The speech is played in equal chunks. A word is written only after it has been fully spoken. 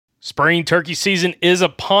Spring turkey season is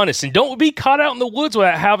upon us, and don't be caught out in the woods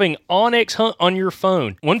without having onX Hunt on your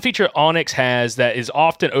phone. One feature onX has that is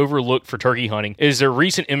often overlooked for turkey hunting is their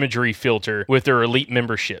recent imagery filter with their elite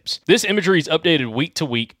memberships. This imagery is updated week to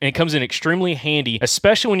week, and it comes in extremely handy,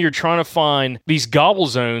 especially when you're trying to find these gobble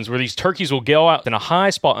zones where these turkeys will go out in a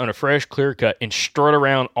high spot on a fresh clear cut and strut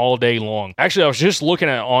around all day long. Actually, I was just looking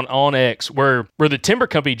at it on onX where the timber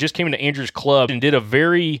company just came into Andrew's club and did a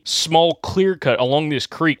very small clear cut along this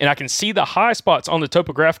creek, and I can see the high spots on the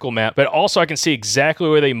topographical map, but also I can see exactly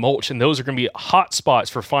where they mulch, and those are going to be hot spots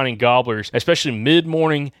for finding gobblers, especially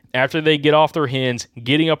mid-morning after they get off their hens,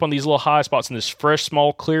 getting up on these little high spots in this fresh,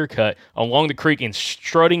 small clear cut along the creek and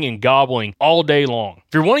strutting and gobbling all day long.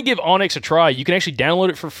 If you want to give onX a try, you can actually download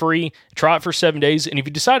it for free, try it for 7 days, and if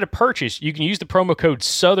you decide to purchase, you can use the promo code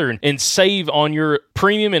SOUTHERN and save on your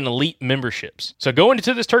premium and elite memberships. So go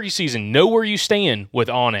into this turkey season, know where you stand with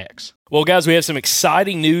onX. Well, guys, we have some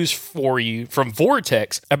exciting news for you from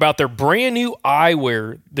Vortex about their brand new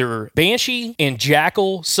eyewear, their Banshee and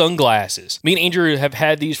Jackal sunglasses. Me and Andrew have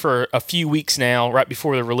had these for a few weeks now, right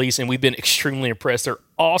before the release, and we've been extremely impressed. They're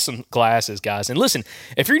awesome glasses, guys. And listen,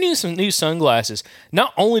 if you're needing some new sunglasses,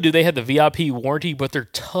 not only do they have the VIP warranty, but they're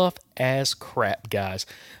tough as crap, guys.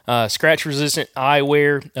 Scratch-resistant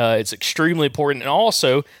eyewear, it's extremely important. And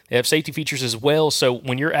also, they have safety features as well. So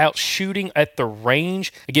when you're out shooting at the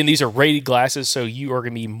range, again, these are rated glasses, so you are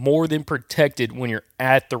going to be more than protected when you're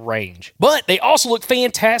at the range. But they also look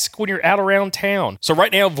fantastic when you're out around town. So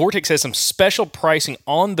right now, Vortex has some special pricing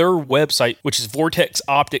on their website, which is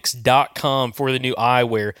vortexoptics.com for the new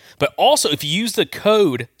eyewear. But also, if you use the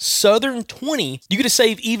code Southern20, you get to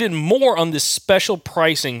save even more on this special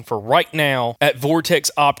pricing for right now at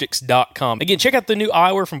vortexoptics.com. Again, check out the new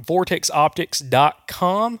eyewear from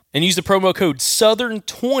vortexoptics.com and use the promo code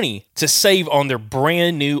Southern20 to save on their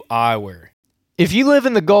brand new eyewear. If you live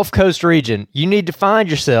in the Gulf Coast region, you need to find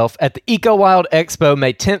yourself at the Eco Wild Expo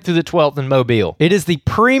May 10th through the 12th in Mobile. It is the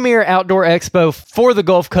premier outdoor expo for the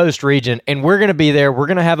Gulf Coast region, and we're going to be there. We're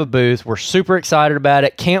going to have a booth. We're super excited about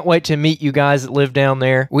it. Can't wait to meet you guys that live down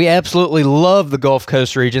there. We absolutely love the Gulf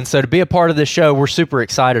Coast region, so to be a part of this show, we're super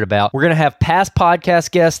excited about. We're going to have past podcast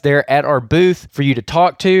guests there at our booth for you to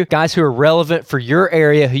talk to, guys who are relevant for your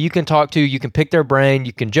area, who you can talk to. You can pick their brain.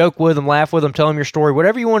 You can joke with them, laugh with them, tell them your story,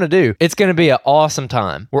 whatever you want to do. It's going to be an awesome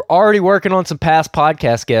time. We're already working on some past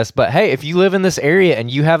podcast guests, but hey, if you live in this area and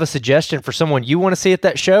you have a suggestion for someone you want to see at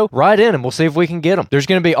that show, write in and we'll see if we can get them. There's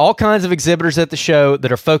going to be all kinds of exhibitors at the show that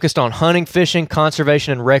are focused on hunting, fishing,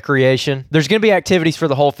 conservation, and recreation. There's going to be activities for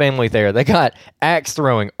the whole family there. They got axe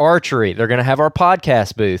throwing, archery. They're going to have our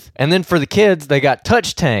podcast booth. And then for the kids, they got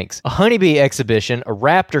touch tanks, a honeybee exhibition, a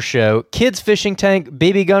raptor show, kids fishing tank,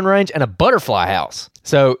 BB gun range, and a butterfly house.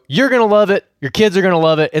 So you're going to love it. Your kids are going to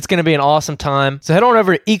love it. It's going to be an awesome time. So head on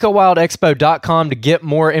over to ecowildexpo.com to get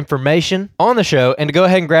more information on the show and to go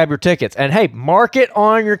ahead and grab your tickets. And hey, mark it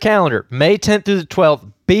on your calendar. May 10th through the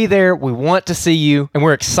 12th. Be there. We want to see you, and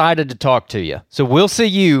we're excited to talk to you. So we'll see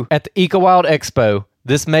you at the Eco Wild Expo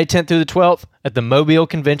this May 10th through the 12th at the Mobile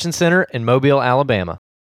Convention Center in Mobile, Alabama.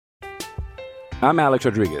 I'm Alex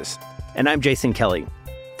Rodriguez. And I'm Jason Kelly.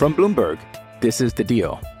 From Bloomberg, this is The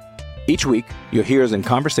Deal. Each week, you'll hear us in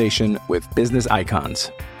conversation with business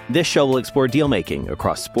icons. This show will explore deal-making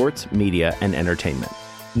across sports, media, and entertainment.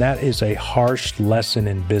 That is a harsh lesson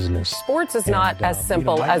in business. Sports is not as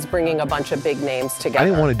simple as bringing a bunch of big names together. I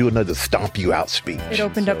didn't want to do another stomp you out speech. It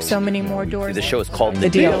opened up so many more doors. The show is called The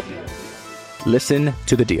Deal. Listen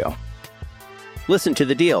to The Deal. Listen to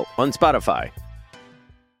The Deal on Spotify.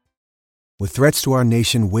 With threats to our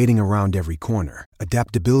nation waiting around every corner,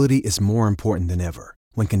 adaptability is more important than ever.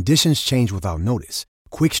 When conditions change without notice,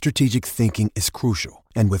 quick strategic thinking is crucial.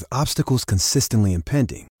 And with obstacles consistently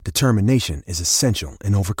impending, determination is essential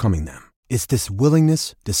in overcoming them. It's this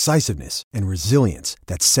willingness, decisiveness, and resilience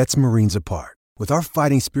that sets Marines apart. With our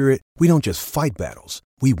fighting spirit, we don't just fight battles,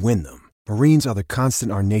 we win them. Marines are the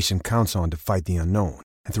constant our nation counts on to fight the unknown.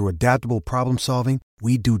 And through adaptable problem solving,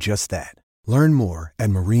 we do just that. Learn more at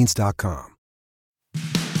marines.com.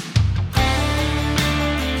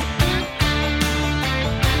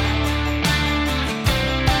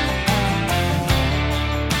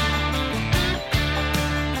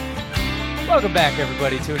 Welcome back,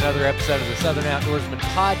 everybody, to another episode of the Southern Outdoorsman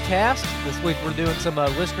Podcast. This week we're doing some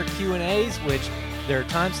listener Q&As, which there are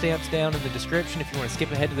timestamps down in the description if you want to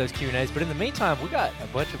skip ahead to those Q&As. But in the meantime, we got a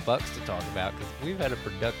bunch of bucks to talk about because we've had a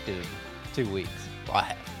productive 2 weeks. Well, I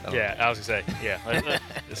have. Yeah, I was gonna say,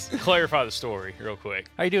 let's clarify the story real quick.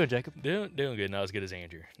 How you doing, Jacob? Doing good. Not as good as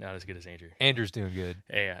Andrew. Andrew's doing good.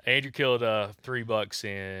 Yeah, Andrew killed $3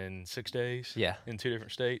 in 6 days. Yeah. In 2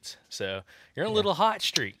 different states. So you're on a little hot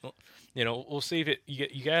streak. You know, we'll see if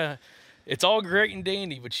you got. It's all great and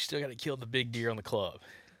dandy, but you still got to kill the big deer on the club.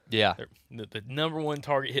 Yeah. The number one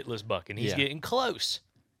target hit list buck, and he's getting close.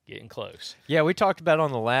 Yeah, we talked about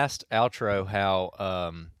on the last outro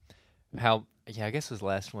how I guess it was the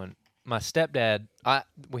last one. My stepdad,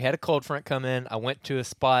 we had a cold front come in. I went to a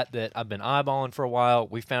spot that I've been eyeballing for a while.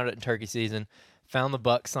 We found it in turkey season, found the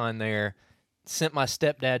buck sign there, sent my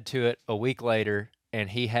stepdad to it a week later, and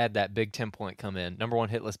he had that big 10-point come in. Number one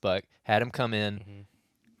hitless buck. Had him come in,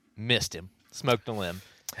 missed him, smoked a limb.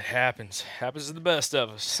 It happens to the best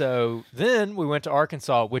of us. So then we went to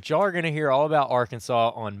Arkansas, which y'all are going to hear all about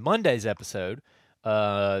Arkansas on Monday's episode.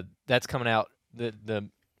 That's coming out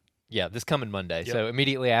this coming Monday. Yep. So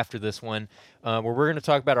immediately after this one, where we're going to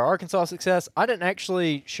talk about our Arkansas success. I didn't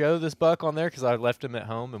actually show this buck on there because I left him at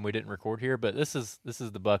home and we didn't record here. But this is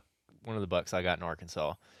the buck, one of the bucks I got in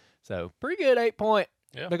Arkansas. So pretty good 8-point,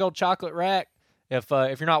 big old chocolate rack. If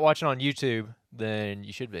you're not watching on YouTube, then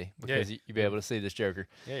you should be because you'll be able to see this joker.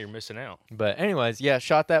 Yeah, you're missing out. But anyways,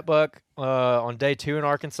 shot that buck on day 2 in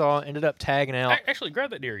Arkansas. Ended up tagging out. Actually,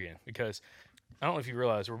 grab that deer again because I don't know if you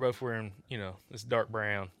realize we're both wearing, this dark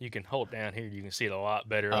brown. You can hold it down here. You can see it a lot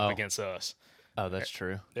better up against us. Oh, that's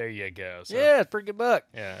true. There you go. So, yeah, it's a pretty good buck.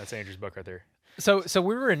 Yeah, that's Andrew's buck right there. So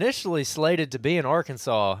we were initially slated to be in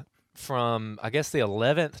Arkansas from, I guess, the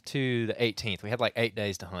 11th to the 18th. We had like 8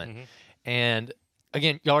 days to hunt. Mm-hmm. And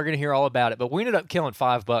again, y'all are going to hear all about it, but we ended up killing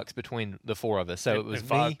 $5 between the 4 of us. So it was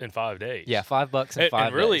in 5 days. Yeah, $5 in 5 days.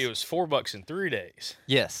 And really, it was $4 in 3 days.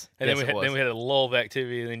 Yes. And then we had a lull of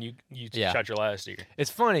activity, and then you shot your last deer.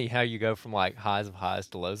 It's funny how you go from like highs of highs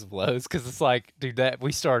to lows of lows because it's like, dude, that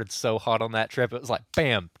we started so hot on that trip. It was like,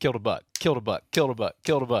 bam, killed a buck.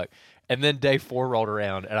 And then day 4 rolled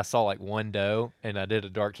around, and I saw like one doe, and I did a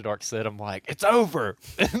dark to dark sit. I'm like, it's over.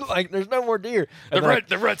 Like, there's no more deer.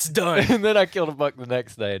 The rut's done. And then I killed a buck the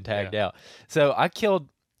next day and tagged out. So I killed,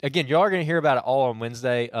 again, y'all are going to hear about it all on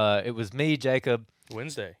Wednesday. It was me, Jacob.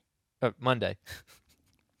 Monday.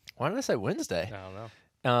 Why did I say Wednesday? I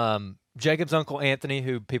don't know. Jacob's uncle Anthony,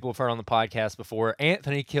 who people have heard on the podcast before.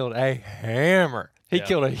 Anthony killed a hammer. He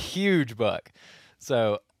killed a huge buck.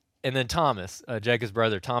 So... And then Thomas, Jacob's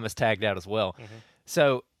brother, Thomas tagged out as well. Mm-hmm.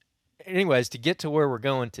 So, anyways, to get to where we're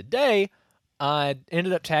going today, I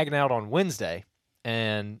ended up tagging out on Wednesday.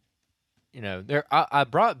 And, I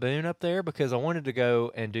brought Boone up there because I wanted to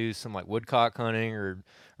go and do some like woodcock hunting or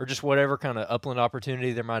just whatever kind of upland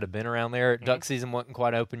opportunity there might have been around there. Mm-hmm. Duck season wasn't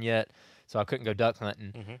quite open yet, so I couldn't go duck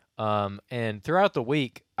hunting. Mm-hmm. And throughout the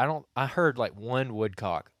week, I heard like one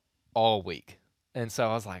woodcock all week. And so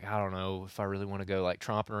I was like, I don't know if I really want to go like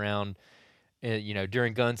tromping around,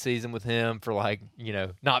 during gun season with him for like,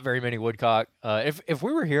 not very many woodcock. If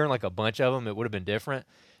we were hearing like a bunch of them, it would have been different.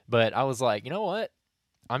 But I was like, you know what?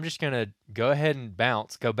 I'm just going to go ahead and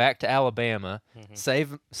bounce, go back to Alabama,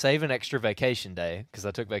 save an extra vacation day because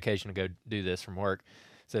I took vacation to go do this from work.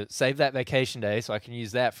 So save that vacation day so I can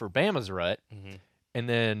use that for Bama's rut. Mm-hmm. And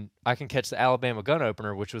then I can catch the Alabama gun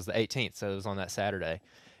opener, which was the 18th. So it was on that Saturday.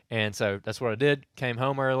 And so that's what I did. Came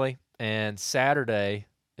home early, and Saturday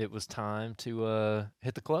it was time to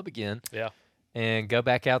hit the club again. Yeah, and go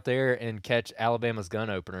back out there and catch Alabama's gun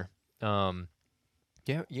opener. You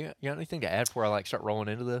got anything to add before I start rolling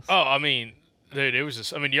into this? Oh, I mean, dude, it was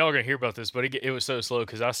just. I mean, y'all are gonna hear about this, but it was so slow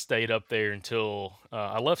because I stayed up there until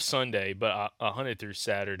I left Sunday, but I hunted through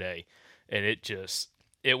Saturday, and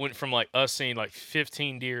it went from like us seeing like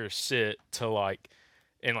 15 deer sit to like.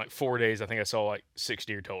 In like 4 days, I think I saw like 6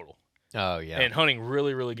 deer total. Oh, yeah. And hunting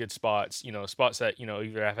really, really good spots, spots that,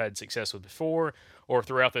 either I've had success with before or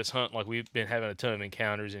throughout this hunt, like we've been having a ton of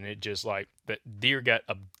encounters and it just like that deer got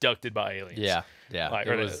abducted by aliens. Yeah. Yeah. Like,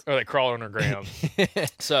 or they crawl on the ground.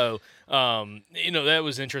 So, that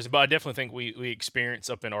was interesting. But I definitely think we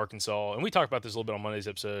experienced up in Arkansas, and we talked about this a little bit on Monday's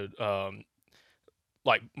episode,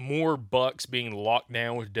 like more bucks being locked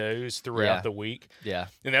down with does throughout the week. Yeah.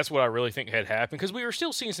 And that's what I really think had happened because we were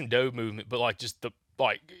still seeing some doe movement, but like just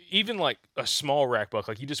even like a small rack buck,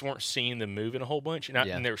 like you just weren't seeing them moving a whole bunch.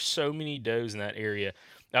 And there were so many does in that area.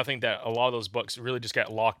 I think that a lot of those bucks really just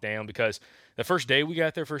got locked down because the first 2 days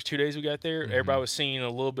we got there, mm-hmm. everybody was seeing a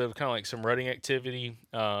little bit of kind of like some rutting activity.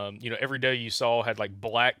 Every doe you saw had like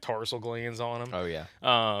black tarsal glands on them. Oh, yeah.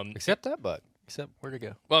 Except that buck. except where'd it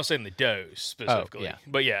go? Well, I was saying the does specifically. yeah.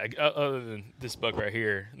 But yeah, other than this buck right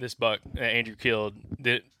here, this buck that Andrew killed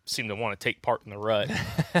didn't seem to want to take part in the rut.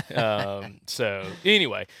 So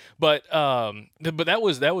anyway, but that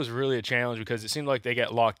was really a challenge because it seemed like they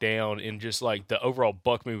got locked down and just like the overall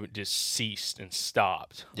buck movement just ceased and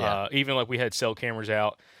stopped. Yeah. Even like we had cell cameras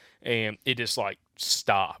out and it just like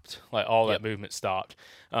stopped, like all that movement stopped.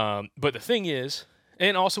 But the thing is,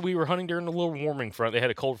 and also we were hunting during a little warming front. They had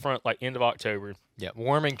a cold front like end of October. Yeah,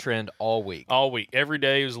 warming trend all week. All week. Every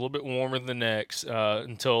day was a little bit warmer than the next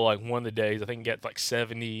until like one of the days. I think it got like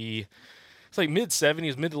 70. It's like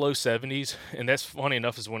mid-70s, mid to low 70s. And that's funny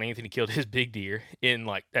enough is when Anthony killed his big deer in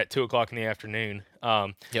like at 2 o'clock in the afternoon.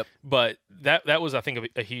 But that was, I think,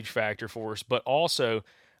 a huge factor for us. But also,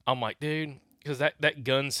 I'm like, dude, because that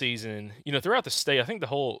gun season, throughout the state, I think the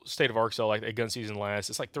whole state of Arkansas, like that gun season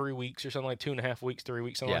lasts, it's like 3 weeks or something, like 2.5 weeks, 3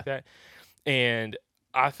 weeks, something like that. And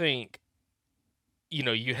I think,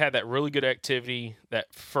 you had that really good activity,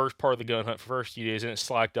 that first part of the gun hunt for first few days, and it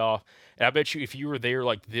slacked off. And I bet you if you were there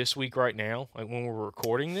like this week right now, like when we're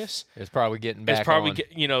recording this, it's probably getting back. It's probably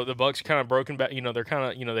on. The bucks kind of broken back. They're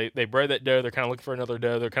kind of they bred that doe. They're kind of looking for another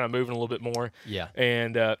doe. They're kind of moving a little bit more. Yeah.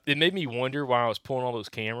 And it made me wonder while I was pulling all those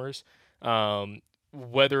cameras,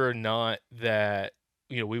 whether or not that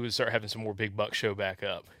we would start having some more big bucks show back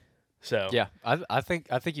up. So yeah, I think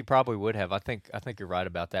you probably would have. I think you're right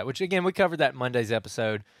about that. Which again, we covered that in Monday's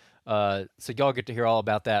episode. So y'all get to hear all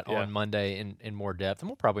about that on Monday in more depth, and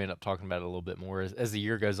we'll probably end up talking about it a little bit more as the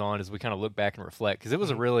year goes on, as we kind of look back and reflect, because it was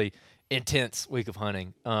a really intense week of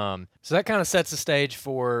hunting. So that kind of sets the stage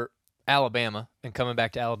for Alabama and coming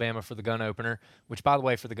back to Alabama for the gun opener. Which, by the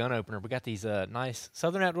way, for the gun opener, we got these nice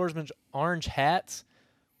Southern Outdoorsman orange hats,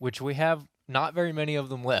 which we have not very many of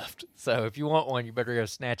them left. So if you want one, you better go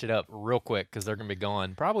snatch it up real quick because they're going to be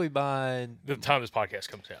gone probably by the time this podcast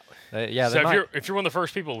comes out. So if you're one of the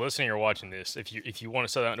first people listening or watching this, if you want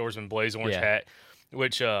to Southern Outdoorsman Blaze orange hat,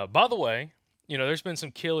 which by the way, there's been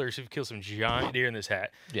some killers who've killed some giant deer in this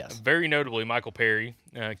hat. Yes. Very notably, Michael Perry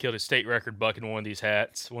killed a state record buck in one of these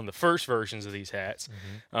hats, one of the first versions of these hats,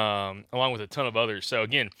 along with a ton of others. So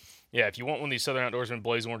again, yeah, if you want one of these Southern Outdoorsman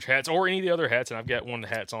Blaze orange hats or any of the other hats, and I've got one of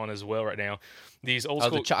the hats on as well right now, these old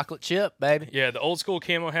school the chocolate chip, baby. Yeah, the old school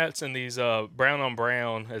camo hats and these brown on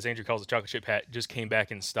brown, as Andrew calls the chocolate chip hat, just came back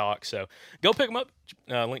in stock. So go pick them up.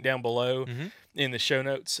 Link down below in the show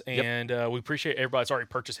notes. And we appreciate everybody that's already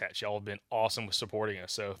purchased hats. Y'all have been awesome with supporting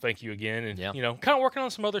us. So thank you again. And, kind of working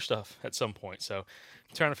on some other stuff at some point. So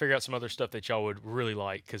trying to figure out some other stuff that y'all would really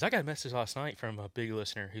like. Because I got a message last night from a big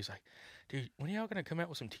listener who's like, dude, when are y'all going to come out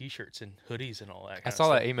with some T-shirts and hoodies and all that kind of stuff? I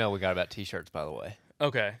saw that email we got about T-shirts, by the way.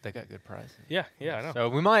 Okay. They got good prices. Yeah, I know. So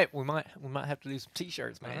we might have to do some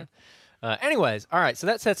T-shirts, man. Anyways, all right, so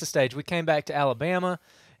that sets the stage. We came back to Alabama,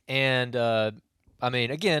 and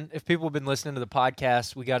again, if people have been listening to the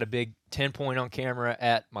podcast, we got a big 10-point on camera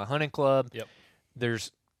at my hunting club. Yep.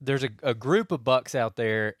 There's a group of bucks out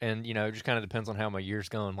there, and it just kind of depends on how my year's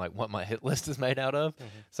going, like what my hit list is made out of.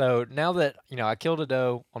 So now that I killed a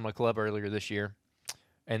doe on my club earlier this year,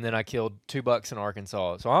 and then I killed 2 bucks in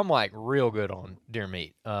Arkansas, so I'm like real good on deer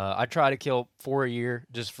meat. I try to kill 4 a year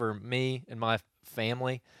just for me and my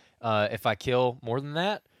family. If I kill more than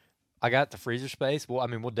that, I got the freezer space. Well,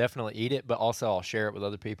 we'll definitely eat it, but also I'll share it with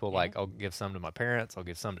other people. Like I'll give some to my parents, I'll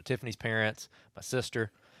give some to Tiffany's parents, my sister.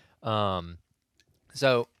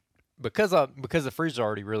 So because the freezer's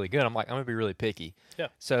already really good, I'm gonna be really picky. Yeah.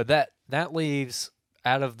 So that leaves,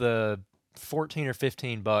 out of the 14 or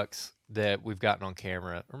 15 bucks that we've gotten on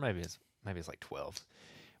camera, or maybe it's like 12.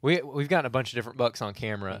 We've gotten a bunch of different bucks on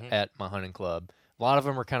camera at my hunting club. A lot of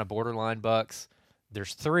them are kind of borderline bucks.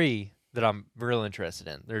 There's 3 that I'm real interested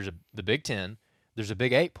in. There's the Big 10, there's a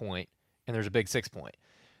Big 8-point, and there's a Big 6-point.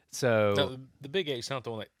 So no, the Big 8's not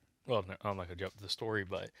the one that. Well, no, I'm not gonna jump to the story,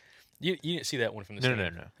 but you didn't see that one from the scene.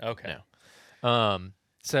 No. Okay. No.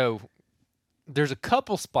 So there's a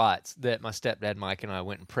couple spots that my stepdad Mike and I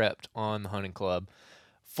went and prepped on the hunting club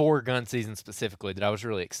for gun season specifically that I was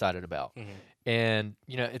really excited about. And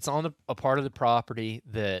it's on a part of the property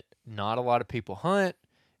that not a lot of people hunt.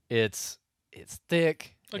 It's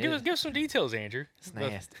thick. Well, give us some details, Andrew. It's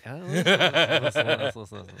nasty.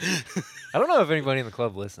 Listen. I don't know if anybody in the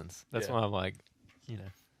club listens. That's why I'm like, a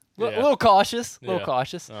little cautious.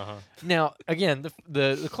 Now, again,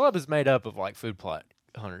 the club is made up of like food plot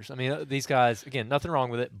hunters. These guys, again, nothing wrong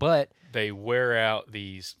with it, but they wear out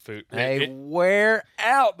these food. They wear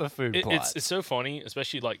out the food plots. It's so funny,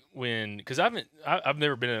 especially like because I've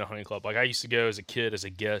never been in a hunting club. Like I used to go as a kid as a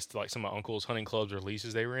guest to like some of my uncle's hunting clubs or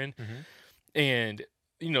leases they were in, and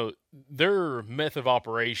their method of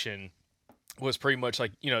operation was pretty much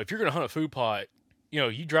like, if you're going to hunt a food plot,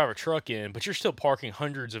 you drive a truck in, but you're still parking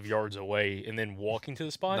hundreds of yards away and then walking to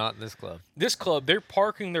the spot. Not in this club. This club, they're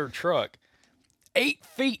parking their truck 8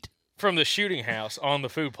 feet from the shooting house on the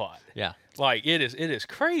food plot. Yeah. Like, it is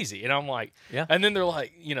crazy. And I'm like, yeah. And then they're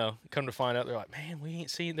like, come to find out, they're like, man, we ain't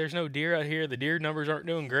seen, there's no deer out here. The deer numbers aren't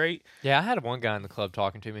doing great. Yeah, I had one guy in the club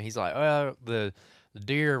talking to me. He's like, well, the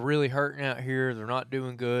deer are really hurting out here. They're not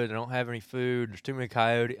doing good. They don't have any food. There's too many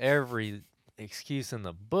coyotes. Every excuse in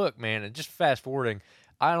the book, man. And just fast forwarding,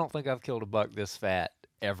 I don't think I've killed a buck this fat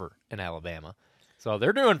ever in Alabama. So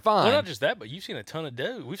they're doing fine. Well, not just that, but you've seen a ton of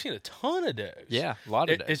doe. We've seen a ton of does. Yeah, a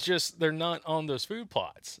lot of does. It's just they're not on those food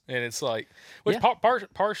plots. And it's like, which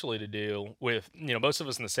partially to deal with, most of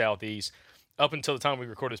us in the Southeast, up until the time we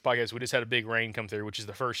recorded this podcast, we just had a big rain come through, which is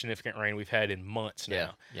the first significant rain we've had in months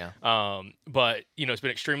now. Yeah. But, it's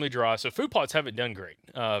been extremely dry. So food plots haven't done great.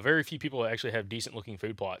 Very few people actually have decent looking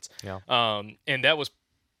food plots. Yeah. And that was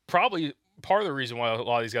probably part of the reason why a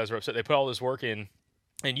lot of these guys were upset. They put all this work in,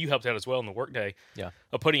 and you helped out as well in the workday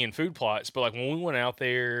of putting in food plots. But like when we went out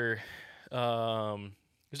there, it was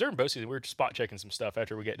during bow season, we were spot checking some stuff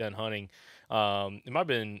after we get done hunting. It might have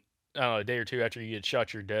been, I don't know, a day or two after you had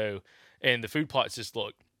shot your doe, and the food plots just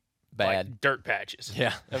looked bad, like dirt patches.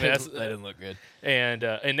 Yeah, I mean that didn't look good.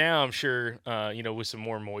 And now I'm sure, with some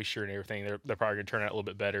more moisture and everything, they're probably gonna turn out a little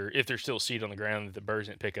bit better if there's still seed on the ground that the birds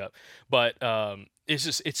didn't pick up. But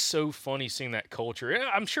it's so funny seeing that culture.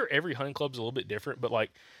 I'm sure every hunting club's a little bit different, but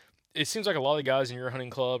like it seems like a lot of the guys in your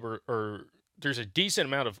hunting club are there's a decent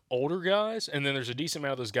amount of older guys, and then there's a decent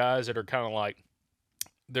amount of those guys that are kind of like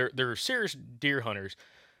they're serious deer hunters,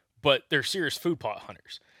 but they're serious food plot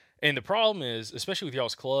hunters. And the problem is, especially with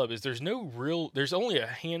y'all's club, is there's only a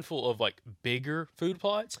handful of like bigger food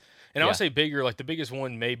plots. And I'll say bigger, like the biggest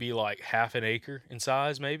one may be like half an acre in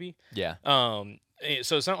size, maybe. Yeah.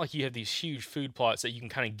 So it's not like you have these huge food plots that you can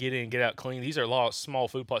kind of get in, get out clean. These are a lot of small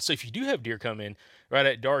food plots. So if you do have deer come in right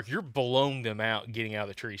at dark, you're blowing them out getting out of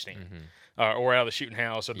the tree stand. Or out of the shooting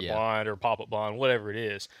house or the blind or pop-up blind, whatever it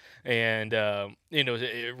is. And,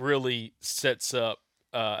 it really sets up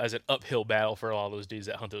as an uphill battle for a lot of those dudes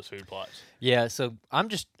that hunt those food plots. Yeah, so I'm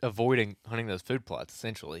just avoiding hunting those food plots,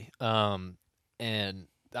 essentially. And,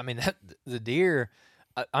 I mean, the deer,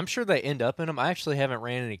 I'm sure they end up in them. I actually haven't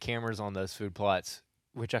ran any cameras on those food plots,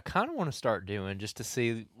 which I kind of want to start doing just to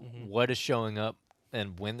see what is showing up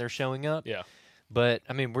and when they're showing up. Yeah. But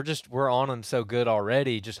I mean, we're on them so good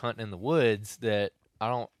already, just hunting in the woods, that I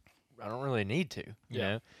don't really need to. You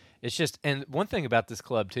know, it's just, and one thing about this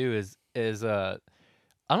club too is I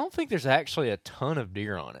don't think there's actually a ton of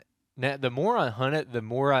deer on it. Now, the more I hunt it, the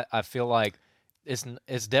more I feel like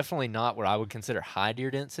it's definitely not what I would consider high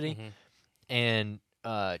deer density, and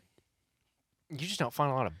you just don't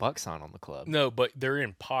find a lot of buck sign on the club. No, but they're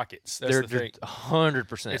in pockets. That's they're the thing.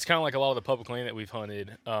 100%. It's kind of like a lot of the public land that we've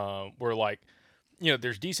hunted, where like,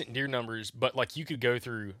 there's decent deer numbers, but like you could go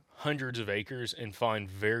through hundreds of acres and find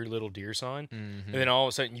very little deer sign. And then all of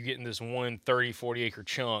a sudden you get in this 30, 40 acre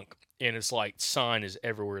chunk, and it's like sign is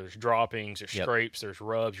everywhere. There's droppings, there's scrapes, there's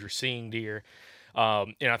rubs, you're seeing deer.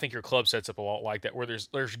 And I think your club sets up a lot like that, where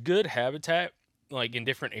there's good habitat like in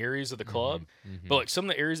different areas of the club, but like some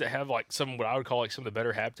of the areas that have like some what I would call like some of the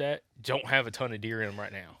better habitat don't have a ton of deer in them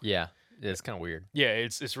right now. Yeah. It's kind of weird. Yeah,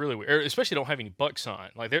 it's really weird. Especially don't have any buck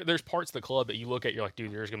sign. Like there's parts of the club that you look at, you're like,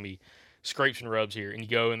 dude, there's gonna be scrapes and rubs here, and you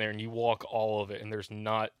go in there and you walk all of it, and there's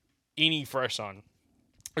not any fresh sign.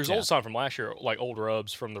 There's old sign from last year, like old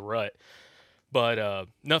rubs from the rut, but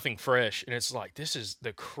nothing fresh. And it's like, this is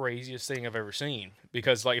the craziest thing I've ever seen.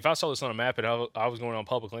 Because like if I saw this on a map and I was going on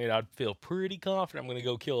public land, I'd feel pretty confident I'm going to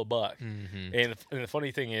go kill a buck. And the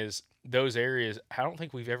funny thing is, those areas, I don't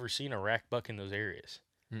think we've ever seen a rack buck in those areas.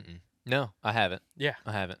 No, I haven't. Yeah,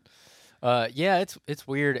 I haven't. Yeah, it's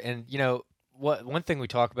weird. And one thing we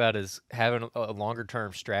talk about is having a longer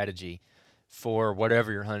term strategy for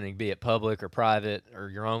whatever you're hunting, be it public or private or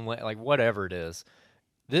your own, like whatever it is.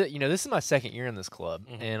 This is my second year in this club,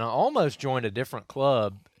 and I almost joined a different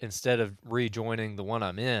club instead of rejoining the one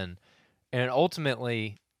I'm in. And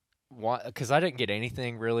ultimately, because I didn't get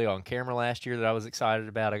anything really on camera last year that I was excited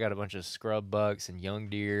about. I got a bunch of scrub bucks and young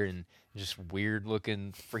deer and just weird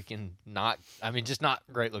looking, freaking just not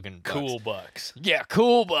great looking bucks. Cool bucks. Yeah,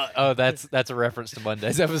 cool bucks. Oh, that's a reference to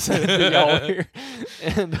Monday's episode that y'all hear.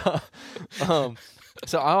 And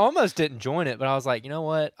so I almost didn't join it, but I was like, you know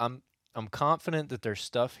what? I'm confident that there's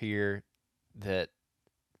stuff here that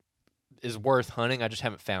is worth hunting. I just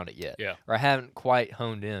haven't found it yet. Yeah. Or I haven't quite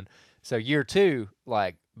honed in. So year two,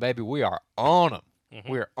 like, baby, we are on them.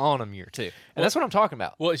 We're on them year 2. And that's what I'm talking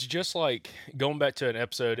about. Well, it's just like going back to an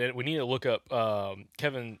episode, and we need to look up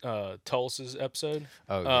Kevin Tullis's episode.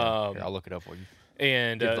 Oh, yeah. Here, I'll look it up for you.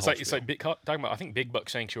 And it's like talking about, I think, Big Buck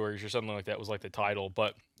Sanctuaries or something like that was like the title.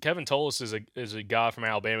 But Kevin Tullis is a guy from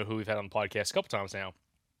Alabama who we've had on the podcast a couple times now.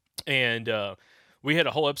 And we had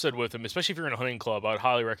a whole episode with him, especially if you're in a hunting club. I would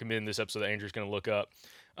highly recommend this episode that Andrew's going to look up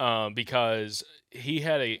because he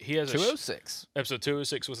has 206. Episode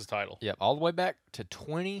 206 was the title. Yep, all the way back to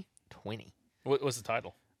 2020. What's the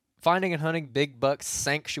title? Finding and Hunting Big Buck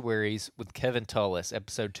Sanctuaries with Kevin Tullis,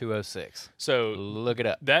 episode 206. So look it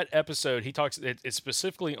up. That episode, he talks. It's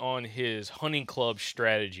specifically on his hunting club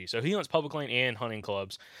strategy. So he hunts public land and hunting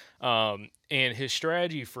clubs, and his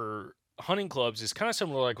strategy for hunting clubs is kind of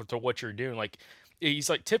similar like to what you're doing. Like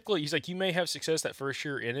he's like you may have success that first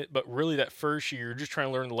year in it, but really that first year you're just trying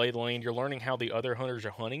to learn the lay of the land. You're learning how the other hunters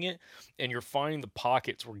are hunting it, and you're finding the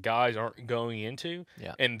pockets where guys aren't going into.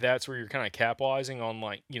 Yeah. And that's where you're kind of capitalizing on,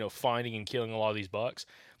 like, finding and killing a lot of these bucks.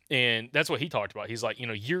 And that's what he talked about. He's like,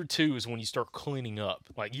 year 2 is when you start cleaning up.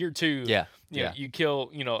 Like year 2, you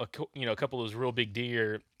kill, a couple of those real big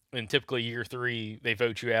deer, and typically year 3 they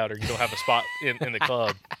vote you out or you don't have a spot in the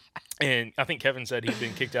club. And I think Kevin said he'd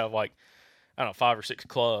been kicked out of like, I don't know, 5 or 6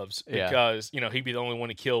 clubs because, he'd be the only one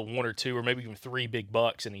to kill 1 or 2 or maybe even 3 big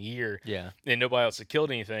bucks in a year. Yeah. And nobody else had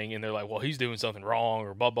killed anything. And they're like, well, he's doing something wrong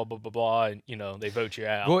or blah, blah, blah, blah, blah. And, they vote you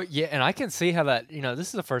out. Well, yeah. And I can see how that, this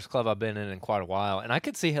is the first club I've been in quite a while. And I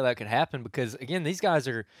could see how that could happen because, again, these guys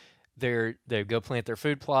they go plant their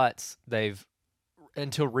food plots.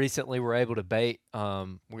 Until recently, were able to bait.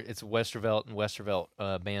 It's Westervelt and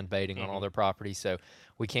Westervelt banned baiting on all their property. So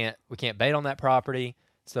we can't bait on that property.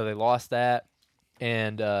 So they lost that,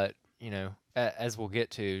 and as we'll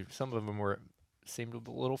get to, some of them seemed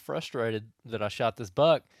a little frustrated that I shot this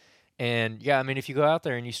buck, and yeah, I mean, if you go out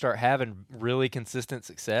there and you start having really consistent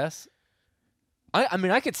success, I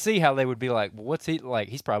mean, I could see how they would be like, well, what's he like?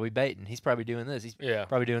 He's probably baiting. He's probably doing this. He's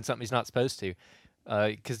probably doing something he's not supposed to,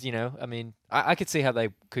 because I mean, I could see how they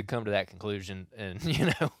could come to that conclusion and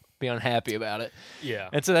be unhappy about it. Yeah.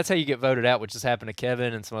 And so that's how you get voted out, which has happened to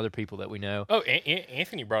Kevin and some other people that we know. Oh,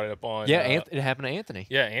 Anthony brought it up on. Yeah, it happened to Anthony.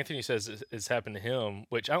 Yeah, Anthony says it's happened to him,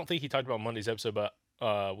 which I don't think he talked about Monday's episode, but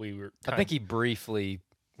we were. I think he briefly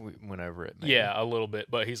went over it. Maybe. Yeah, a little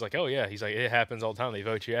bit. But he's like, oh, yeah. He's like, it happens all the time. They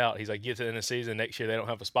vote you out. He's like, get to the end of the season, next year they don't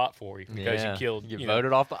have a spot for you because you killed. You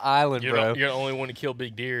voted off the island, bro. You're the only one to kill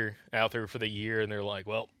big deer out there for the year, and they're like,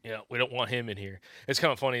 well, we don't want him in here. It's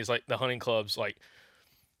kind of funny. It's like the hunting clubs, like,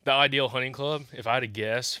 the ideal hunting club, if I had to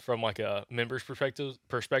guess from like a member's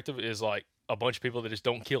perspective is like a bunch of people that just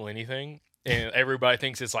don't kill anything. And everybody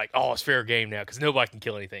thinks it's like, oh, it's fair game now because nobody can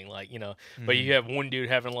kill anything. Like, but you have one dude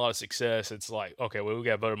having a lot of success. It's like, okay, well, we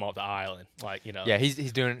got to vote him off the island. Like, Yeah,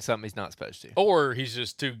 he's doing something he's not supposed to. Or he's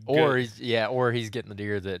just too good. Or he's getting the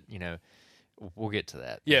deer that, we'll get to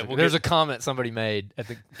that. Yeah, there's a comment somebody made at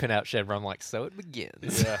the pinout shed where I'm like, so it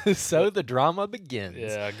begins. Yeah. So the drama begins.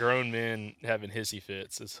 Yeah, grown men having hissy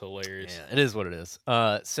fits. It's hilarious. Yeah, it is what it is.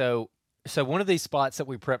 So one of these spots that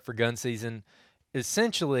we prep for gun season,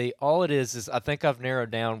 essentially all it is I think I've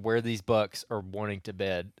narrowed down where these bucks are wanting to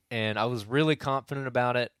bed. And I was really confident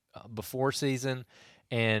about it before season.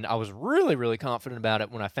 And I was really, really confident about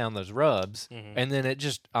it when I found those rubs. Mm-hmm. And then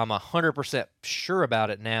I'm 100% sure about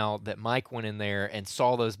it now that Mike went in there and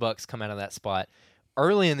saw those bucks come out of that spot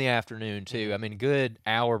early in the afternoon, too. Mm-hmm. I mean, good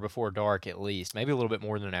hour before dark at least, maybe a little bit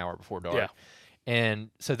more than an hour before dark. Yeah. And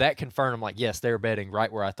so that confirmed, I'm like, yes, they're bedding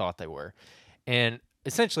right where I thought they were. And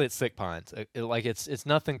essentially it's thick pines. It's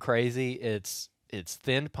nothing crazy. It's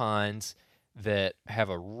thinned pines that have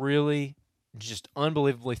a really just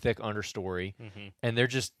unbelievably thick understory, and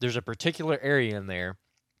there's a particular area in there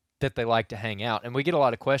that they like to hang out, and we get a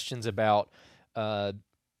lot of questions about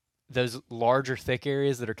those larger thick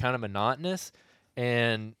areas that are kind of monotonous,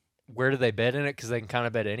 and where do they bed in it because they can kind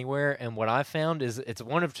of bed anywhere. And what I found is it's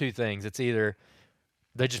one of two things. It's either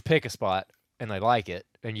they just pick a spot and they like it,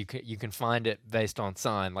 and you can find it based on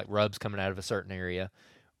sign, like rubs coming out of a certain area,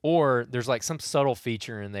 or there's like some subtle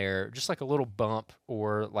feature in there, just like a little bump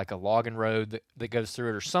or like a logging road that goes through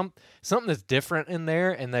it, or something that's different in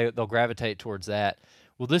there, and they'll gravitate towards that.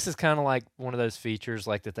 Well, this is kind of like one of those features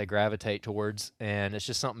like that they gravitate towards, and it's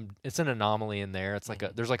just something. It's an anomaly in there. It's like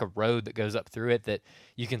there's like a road that goes up through it that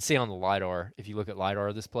you can see on the LiDAR if you look at LiDAR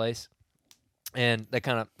of this place, and they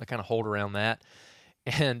kind of hold around that.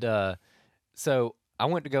 And so I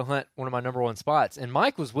went to go hunt one of my number one spots, and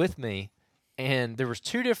Mike was with me. And there was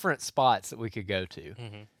 2 different spots that we could go to.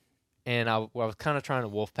 Mm-hmm. And I was kind of trying to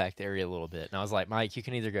wolf pack the area a little bit. And I was like, Mike, you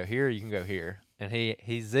can either go here or you can go here. and he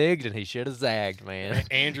zigged and he should have zagged, man.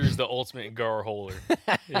 Andrew's the ultimate gar holder.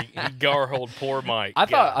 He gar holed poor Mike. I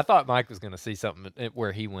thought Mike was going to see something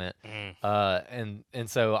where he went, and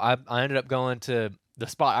so I ended up going to the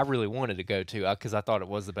spot I really wanted to go to because I thought it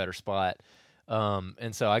was the better spot,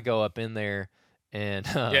 and so I go up in there, and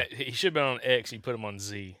yeah, he should have been on X. He put him on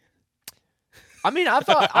Z. I mean, I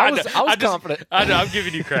thought I was confident. I know. I'm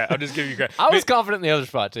giving you crap. I'm just giving you crap. I was confident in the other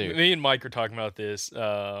spot too. Me and Mike were talking about this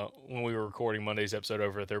when we were recording Monday's episode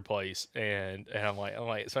over at their place, and I'm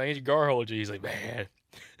like, so Andrew Garhold you. He's like, man.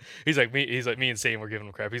 He's like me and Sam were giving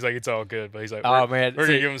him crap. He's like, it's all good, but he's like, oh man, we're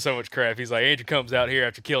gonna give him so much crap. He's like, Andrew comes out here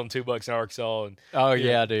after killing $2 in Arkansas, and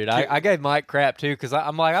yeah, dude, I gave Mike crap too because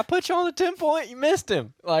I'm like, I put you on the 10-point, you missed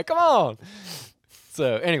him. Like, come on.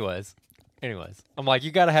 So, anyways, I'm like, you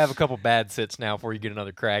got to have a couple bad sits now before you get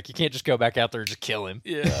another crack. You can't just go back out there and just kill him.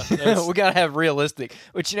 Yeah, we got to have realistic.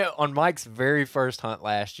 Which, on Mike's very first hunt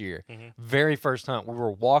last year, very first hunt, we were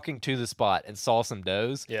walking to the spot and saw some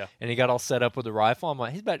does. Yeah, and he got all set up with the rifle. I'm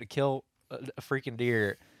like, he's about to kill a freaking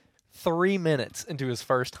deer 3 minutes into his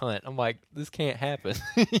first hunt. I'm like, this can't happen.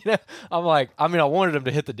 I'm like, I mean, I wanted him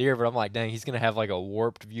to hit the deer, but I'm like, dang, he's gonna have like a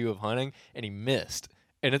warped view of hunting, and he missed.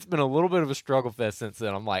 And it's been a little bit of a struggle fest since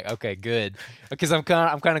then. I'm like, okay, good, because I'm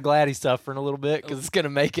kind of glad he's suffering a little bit because it's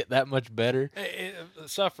gonna make it that much better.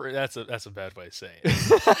 Suffer. That's a bad way of saying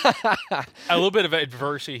it. A little bit of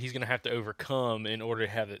adversity he's gonna have to overcome in order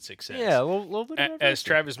to have that success. Yeah, a little bit. Of as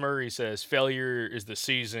Travis Murray says, failure is the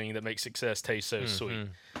seasoning that makes success taste so sweet.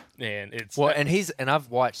 And it's and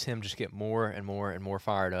I've watched him just get more and more and more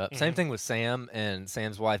fired up. Same thing with Sam and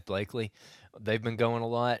Sam's wife Blakely. They've been going a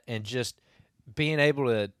lot, and just being able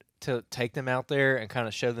to take them out there and kind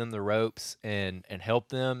of show them the ropes and help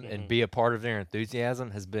them and be a part of their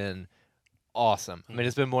enthusiasm has been awesome. I mean,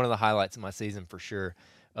 it's been one of the highlights of my season for sure.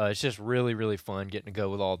 It's just really, really fun getting to go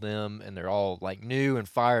with all them, and they're all like new and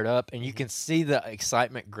fired up, and you can see the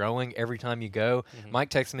excitement growing every time you go. Mike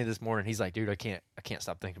texted me this morning. He's like, dude, I can't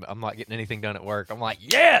stop thinking about it. I'm not getting anything done at work. I'm like,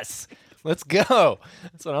 yes, let's go.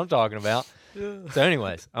 That's what I'm talking about. So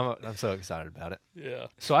anyways, I'm so excited about it. Yeah.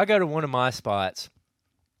 So I go to one of my spots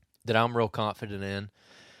that I'm real confident in,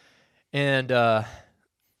 and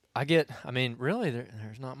really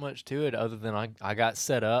there's not much to it other than I got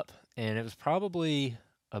set up, and it was probably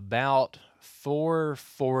about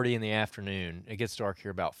 4:40 in the afternoon. It gets dark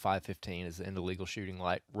here about 5:15 is the end of legal shooting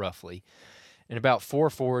light, roughly. And about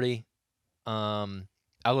 4:40,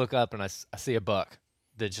 I look up and I see a buck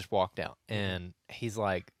that just walked out, and he's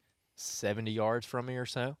like 70 yards from me or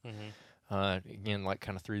so. Again, like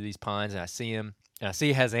kind of through these pines, and I see him, and I see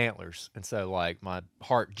he has antlers, and so like my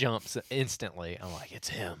heart jumps instantly. I'm like, it's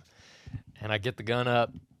him, and I get the gun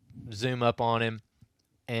up, zoom up on him.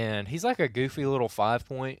 And he's like a goofy little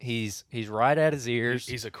 5-point. He's right at his ears.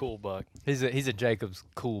 He's a cool buck. He's a Jacobs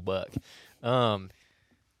cool buck. Kind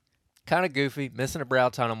of goofy, missing a brow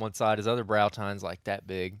tine on one side. His other brow tine's like that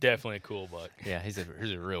big. Definitely a cool buck. Yeah, he's a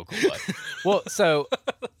real cool buck. Well, so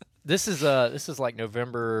this is like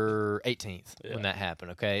November 18th when that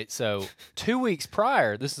happened. Okay, so 2 weeks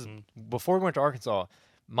prior, this is before we went to Arkansas.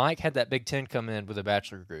 Mike had that Big Ten come in with a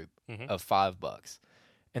bachelor group of 5 bucks.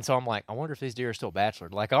 And so I'm like, I wonder if these deer are still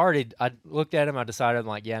bachelored. Like I looked at him, I decided, I'm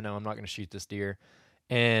like, yeah, no, I'm not going to shoot this deer.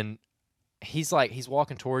 And he's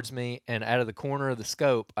walking towards me, and out of the corner of the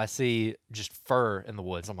scope, I see just fur in the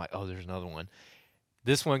woods. I'm like, oh, there's another one.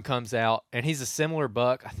 This one comes out, and he's a similar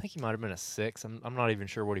buck. I think he might have been a 6. I'm not even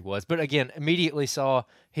sure what he was. But again, immediately saw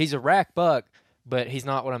he's a rack buck, but he's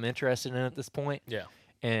not what I'm interested in at this point. Yeah.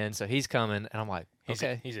 And so he's coming, and I'm like,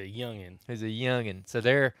 okay. He's a youngin'. He's a youngin'. So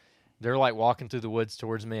they're like walking through the woods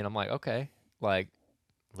towards me, and I'm like, okay, like,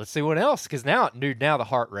 let's see what else. Because now the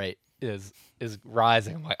heart rate is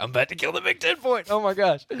rising. I'm like, I'm about to kill the Big 10-point. Oh my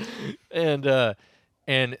gosh. And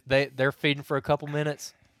they're feeding for a couple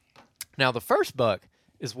minutes. Now the first buck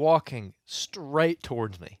is walking straight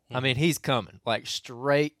towards me. I mean, he's coming like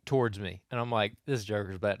straight towards me, and I'm like, this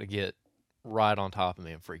joker's about to get right on top of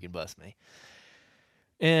me and freaking bust me.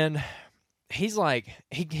 And he's like,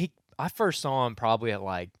 I first saw him probably at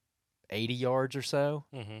like 80 yards or so.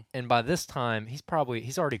 And by this time, he's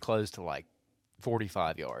already close to like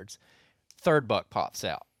 45 yards. Third buck pops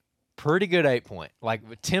out. Pretty good 8-point, like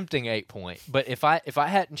tempting 8-point. But if I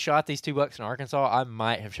hadn't shot these 2 bucks in Arkansas, I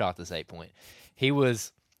might have shot this 8-point.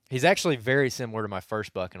 He's actually very similar to my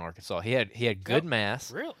first buck in Arkansas. He had good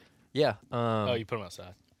mass. Really? Yeah. You put him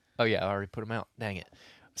outside. Oh yeah, I already put him out. Dang it.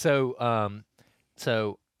 So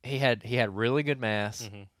he had really good mass.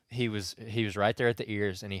 He was right there at the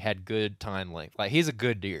ears, and he had good time length. Like, he's a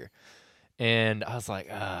good deer. And I was like,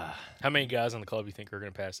 How many guys on the club you think are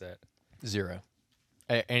going to pass that? 0.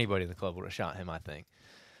 Anybody in the club would have shot him, I think.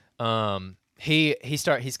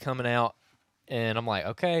 He's coming out, and I'm like,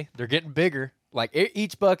 okay, they're getting bigger. Like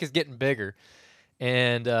each buck is getting bigger,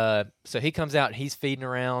 and so he comes out, and he's feeding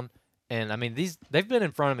around, and I mean they've been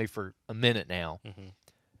in front of me for a minute now.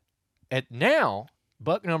 And now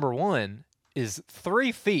buck number 1 is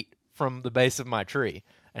 3 feet from the base of my tree,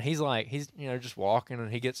 and he's just walking,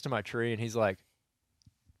 and he gets to my tree, and he's like,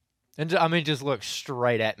 and I mean just looks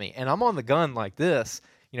straight at me, and I'm on the gun like this,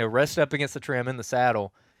 rest up against the tree, I'm in the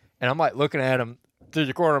saddle, and I'm like looking at him through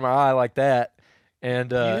the corner of my eye like that.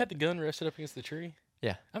 And you had the gun rested up against the tree?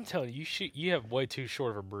 Yeah. I'm telling you, you have way too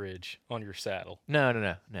short of a bridge on your saddle.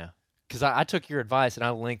 No. Because I took your advice and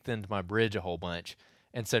I lengthened my bridge a whole bunch,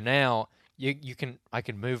 and so now I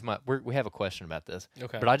can move my. We have a question about this.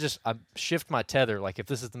 Okay. But I shift my tether, like if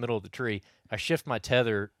this is the middle of the tree, I shift my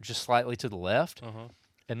tether just slightly to the left,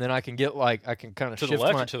 and then I can get I can kind of to shift the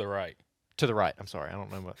left my, or to the right. To the right. I'm sorry, I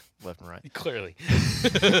don't know what left and right. Clearly.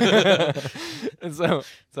 And so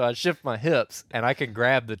I shift my hips, and I can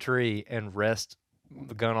grab the tree and rest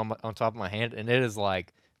the gun on top of my hand, and it is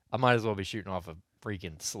like I might as well be shooting off a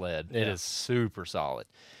freaking sled. It is super solid.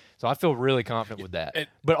 So I feel really confident with that.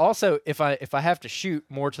 But also, if I have to shoot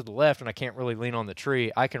more to the left and I can't really lean on the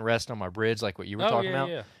tree, I can rest on my bridge like what you were talking about.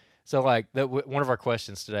 Yeah. So like one of our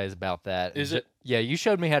questions today is about that. Is it? Yeah, you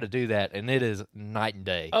showed me how to do that, and it is night and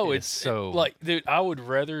day. Oh, it's so dude, I would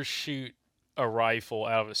rather shoot a rifle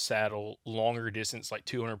out of a saddle longer distance, like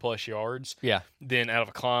 200 plus yards, than out of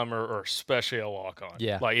a climber or especially a lock on.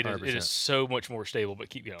 Yeah, like it is so much more stable.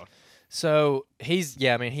 But keep going. So he's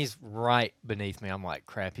right beneath me. I'm like,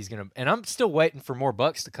 crap, he's gonna, and I'm still waiting for more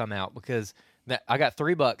bucks to come out because I got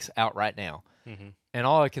 3 bucks out right now, and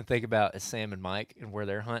all I can think about is Sam and Mike and where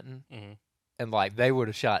they're hunting. And like they would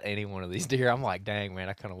have shot any one of these deer. I'm like, dang man,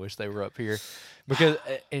 I kind of wish they were up here, because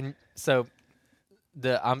and so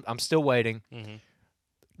I'm still waiting.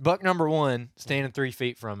 Buck number 1 standing 3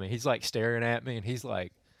 feet from me. He's like staring at me, and he's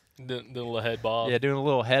like doing a little head bob. Yeah, doing a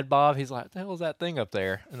little head bob. He's like, what the hell is that thing up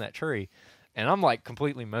there in that tree? And I'm like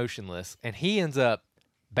completely motionless, and he ends up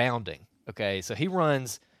bounding. Okay, so he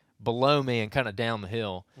runs below me and kind of down the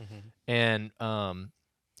hill, and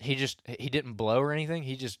he didn't blow or anything.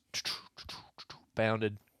 He just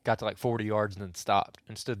bounded, got to like 40 yards, and then stopped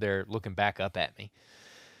and stood there looking back up at me.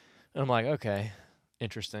 And I'm like, okay,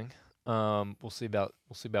 interesting. We'll see about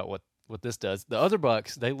what this does. The other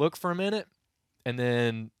bucks, they look for a minute, and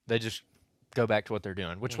then they just go back to what they're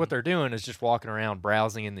doing. Which what they're doing is just walking around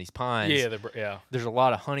browsing in these pines. Yeah. There's a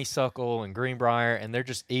lot of honeysuckle and greenbrier, and they're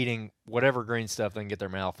just eating whatever green stuff they can get their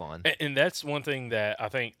mouth on. And that's one thing that I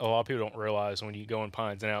think a lot of people don't realize when you go in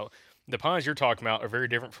pines. Now, the pines you're talking about are very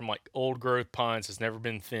different from like old growth pines that's never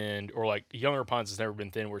been thinned, or like younger pines that's never been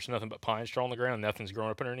thinned, where it's nothing but pine straw on the ground, nothing's growing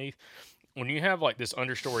up underneath. When you have like this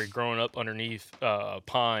understory growing up underneath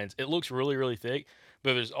pines, it looks really, really thick,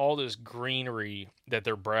 but there's all this greenery that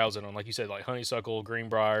they're browsing on. Like you said, like honeysuckle,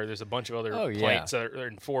 greenbrier, there's a bunch of other plants that are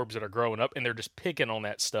in forbs that are growing up, and they're just picking on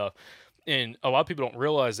that stuff. And a lot of people don't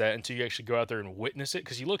realize that until you actually go out there and witness it,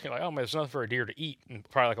 because you look at like, oh man, there's nothing for a deer to eat. And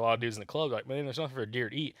probably like a lot of dudes in the club, like, man, there's nothing for a deer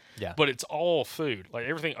to eat. Yeah. But it's all food. Like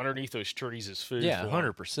everything underneath those trees is food. Yeah,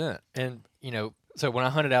 100%. And, so when I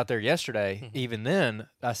hunted out there yesterday, even then,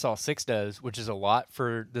 I saw 6 does, which is a lot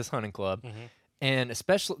for this hunting club. And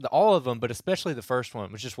especially, all of them, but especially the first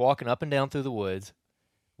one, was just walking up and down through the woods,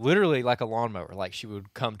 literally like a lawnmower. Like she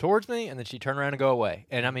would come towards me, and then she'd turn around and go away.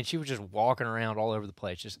 And I mean, she was just walking around all over the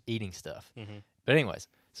place, just eating stuff. But anyways,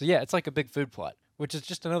 so yeah, it's like a big food plot, which is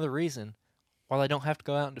just another reason why they don't have to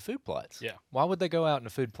go out into food plots. Yeah. Why would they go out in a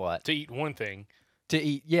food plot? To eat one thing. To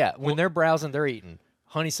eat, yeah. When they're browsing, they're eating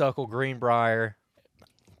honeysuckle, greenbrier,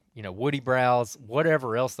 woody browse,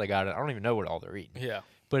 whatever else they got. I don't even know what all they're eating. Yeah.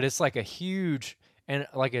 But it's like a huge, and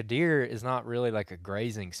like a deer is not really like a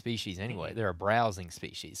grazing species anyway. They're a browsing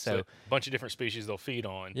species. So a bunch of different species they'll feed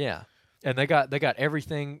on. Yeah. And they got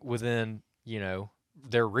everything within,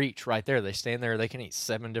 their reach right there. They stand there, they can eat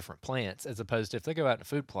 7 different plants, as opposed to if they go out in a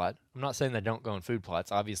food plot. I'm not saying they don't go in food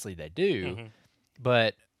plots. Obviously they do.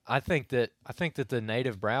 But I think that the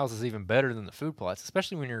native browse is even better than the food plots,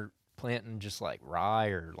 especially when you're planting just like rye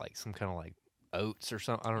or like some kind of like oats or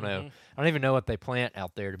something. I don't know. I don't even know what they plant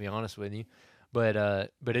out there, to be honest with you. But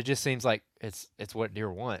it just seems like it's what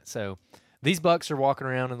deer want. So these bucks are walking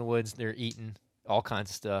around in the woods. They're eating all kinds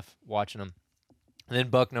of stuff, watching them. And then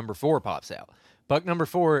buck number 4 pops out. Buck number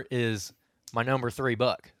 4 is my number 3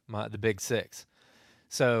 buck, the big 6.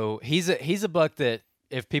 So he's a buck that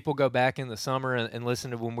if people go back in the summer and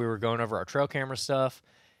listen to when we were going over our trail camera stuff,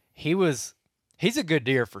 he's a good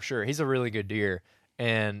deer for sure. He's a really good deer.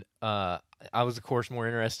 And I was, of course, more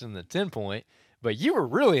interested in the 10-point. But you were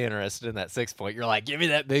really interested in that 6 point. You're like, give me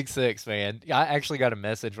that big 6, man. I actually got a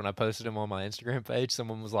message when I posted him on my Instagram page.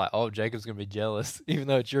 Someone was like, oh, Jacob's going to be jealous, even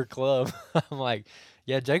though it's your club. I'm like,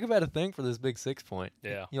 yeah, Jacob had a thing for this big 6 point.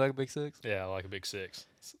 Yeah. You like a big 6? Yeah, I like a big 6.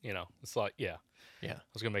 It's like, yeah. Yeah. I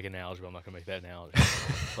was going to make an analogy, but I'm not going to make that analogy.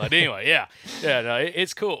 But anyway, yeah. Yeah, no,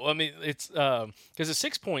 it's cool. I mean, it's because a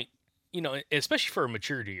 6 point, especially for a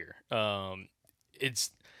mature deer,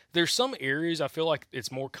 there's some areas I feel like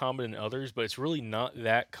it's more common than others, but it's really not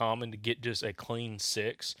that common to get just a clean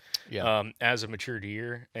 6 as a mature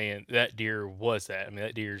deer. And that deer was that. I mean,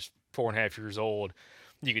 that deer's 4.5 years old.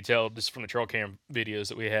 You could tell just from the trail cam videos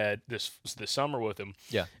that we had this summer with him.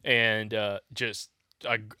 Yeah. And just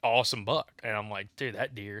an awesome buck. And I'm like, dude,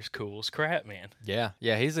 that deer is cool as crap, man. Yeah.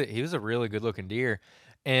 Yeah, he was a really good-looking deer.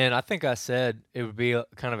 And I think I said it would be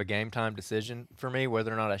kind of a game-time decision for me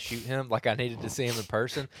whether or not I shoot him. Like, I needed to see him in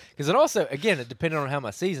person. Because it also, again, it depended on how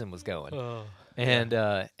my season was going.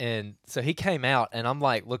 And so he came out, and I'm,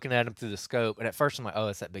 like, looking at him through the scope. And at first, I'm like, oh,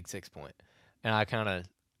 it's that big 6 point. And I kind of,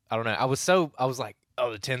 I don't know. I was like,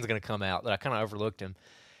 oh, the 10's going to come out, that I kind of overlooked him.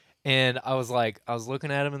 And I was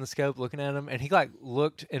looking at him in the scope, and he like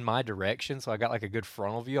looked in my direction, so I got like a good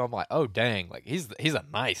frontal view. I'm like, oh dang, like he's a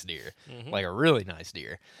nice deer, like a really nice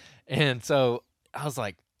deer. And so I was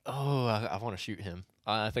like, oh, I want to shoot him.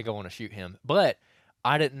 I think I want to shoot him, but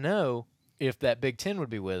I didn't know if that Big 10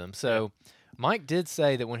 would be with him. So Mike did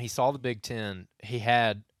say that when he saw the Big 10, he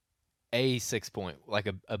had a 6 point, like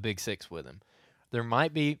a big 6 with him. There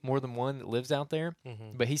might be more than one that lives out there,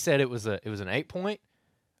 but he said it was an 8 point.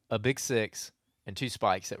 A big 6, and 2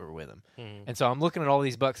 spikes that were with him. And so I'm looking at all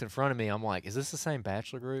these bucks in front of me. I'm like, is this the same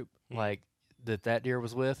bachelor group like that deer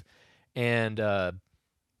was with? And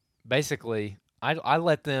basically, I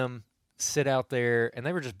let them sit out there, and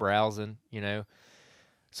they were just browsing,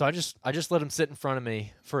 So I just let them sit in front of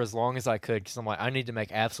me for as long as I could because I'm like, I need to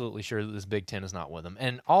make absolutely sure that this Big 10 is not with them.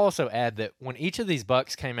 And I'll also add that when each of these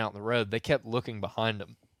bucks came out in the road, they kept looking behind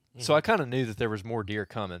them. So I kind of knew that there was more deer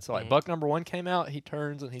coming. So like buck number 1 came out, he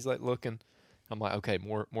turns and he's like looking. I'm like, okay,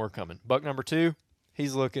 more coming. Buck number 2,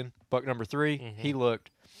 he's looking. Buck number 3, he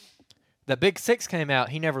looked. That big 6 came out,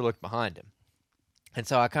 he never looked behind him. And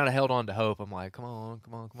so I kind of held on to hope. I'm like, come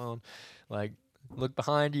on. Like, look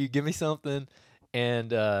behind you, give me something.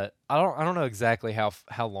 And I don't know exactly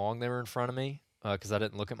how long they were in front of me because I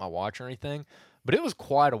didn't look at my watch or anything. But it was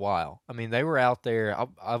quite a while. I mean, they were out there.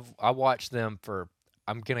 I watched them for,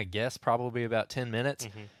 I'm going to guess, probably about 10 minutes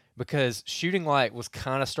because shooting light was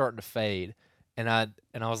kind of starting to fade. And I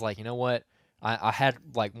was like, you know what? I had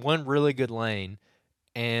like one really good lane,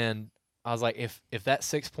 and I was like, if that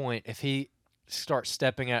 6 point, if he starts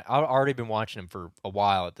stepping out, I've already been watching him for a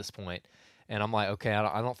while at this point, and I'm like, okay,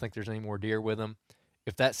 I don't think there's any more deer with him.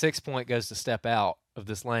 If that 6 point goes to step out of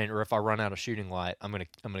this lane, or if I run out of shooting light, I'm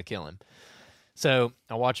gonna kill him. So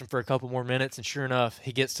I watch him for a couple more minutes, and sure enough,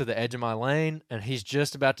 he gets to the edge of my lane, and he's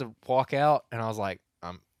just about to walk out, and I was like,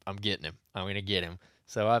 I'm getting him. I'm gonna get him.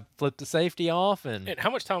 So I flipped the safety off, and how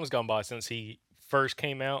much time has gone by since he first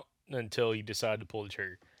came out until you decided to pull the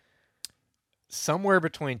trigger? Somewhere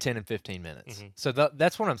between 10 and 15 minutes. So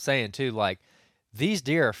that's what I'm saying too. Like, these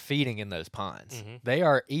deer are feeding in those pines. They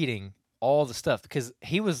are eating all the stuff because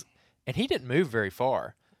he didn't move very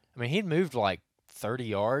far. I mean, he'd moved like 30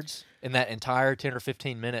 yards in that entire 10 or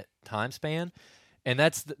 15 minute time span. And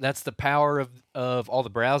that's the power of all the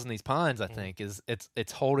browse in these pines, I think, is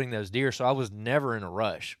it's holding those deer. So I was never in a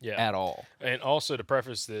rush at all. And also to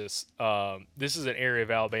preface this, this is an area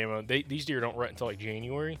of Alabama. These deer don't rut until like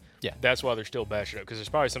January. Yeah. That's why they're still bashing up, because there's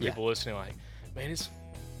probably some people listening like, man, it's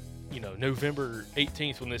November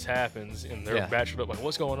 18th when this happens, and they're batched up like,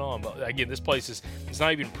 what's going on? But again, this place it's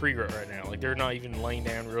not even pre-rut right now. Like, they're not even laying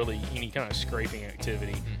down really any kind of scraping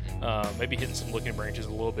activity. Maybe hitting some looking branches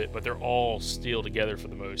a little bit, but they're all still together for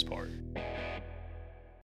the most part.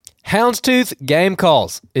 Houndstooth Game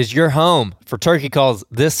Calls is your home for turkey calls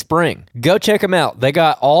this spring. Go check them out. They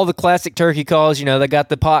got all the classic turkey calls. They got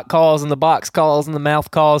the pot calls and the box calls and the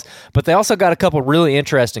mouth calls, but they also got a couple really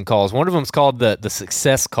interesting calls. One of them is called the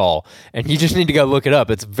success call, and you just need to go look it up.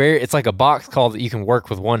 It's like a box call that you can work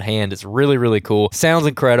with one hand. It's really, really cool. Sounds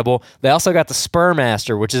incredible. They also got the Spur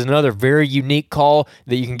Master, which is another very unique call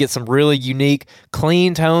that you can get some really unique,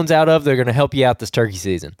 clean tones out of. They're going to help you out this turkey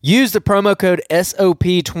season. Use the promo code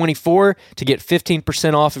SOP24 to get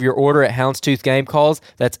 15% off of your order at Houndstooth Game Calls.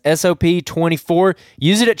 That's SOP24.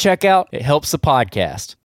 Use it at checkout. It helps the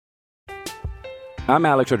podcast. I'm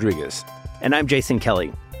Alex Rodriguez. And I'm Jason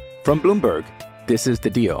Kelly. From Bloomberg, this is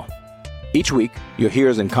The Deal. Each week, you'll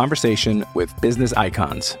hear us in conversation with business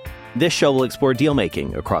icons. This show will explore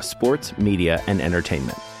deal-making across sports, media, and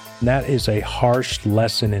entertainment. And that is a harsh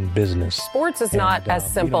lesson in business. Sports is not as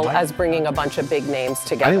simple as bringing a bunch of big names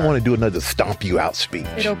together. I didn't want to do another stomp you out speech.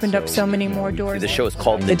 It opened up so many more doors. The show is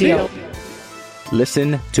called The Deal.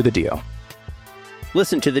 Listen to the deal.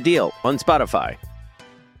 Listen to The Deal on Spotify.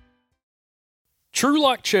 True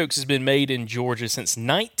Lock Chokes has been made in Georgia since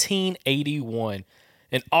 1981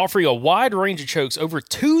 and offering a wide range of chokes, over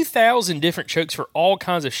 2,000 different chokes for all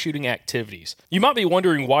kinds of shooting activities. You might be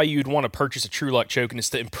wondering why you'd want to purchase a True Lock choke, and it's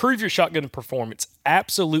to improve your shotgun performance,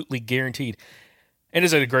 absolutely guaranteed. And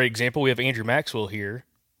as a great example, we have Andrew Maxwell here.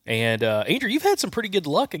 And Andrew, you've had some pretty good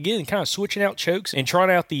luck, again, kind of switching out chokes and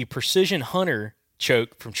trying out the Precision Hunter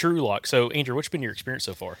choke from True Lock. So, Andrew, what's been your experience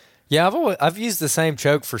so far? Yeah, I've used the same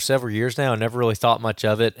choke for several years now and never really thought much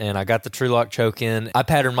of it, and I got the True Lock choke in. I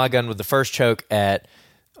patterned my gun with the first choke at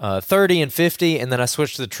 30 and 50, and then I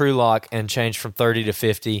switched to the True Lock and changed from 30 to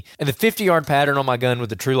 50. And the 50-yard pattern on my gun with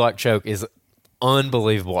the True Lock choke is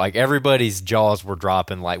unbelievable. Like, everybody's jaws were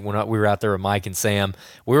dropping. Like, when we were out there with Mike and Sam,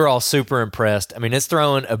 we were all super impressed. I mean, it's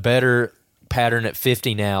throwing a better pattern at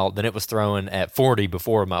 50 now than it was throwing at 40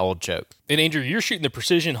 before my old choke. And Andrew, you're shooting the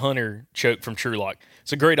Precision Hunter choke from True Lock.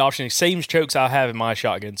 It's a great option. Same chokes I have in my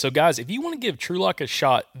shotgun. So guys, if you want to give True Lock a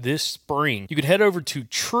shot this spring, you can head over to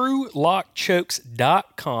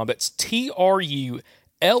truelockchokes.com. That's TRULOCK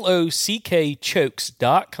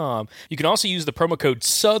chokes.com. You can also use the promo code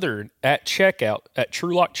SOUTHERN at checkout at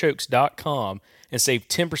truelockchokes.com and save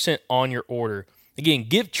 10% on your order. Again,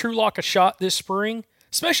 give True Lock a shot this spring,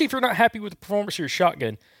 especially if you're not happy with the performance of your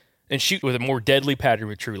shotgun, and shoot with a more deadly pattern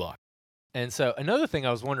with True Lock. And so another thing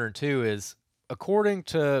I was wondering too is, according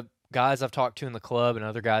to guys I've talked to in the club and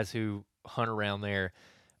other guys who hunt around there,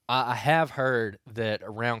 I have heard that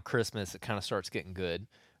around Christmas it kind of starts getting good.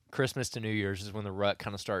 Christmas to New Year's is when the rut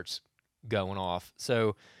kind of starts going off.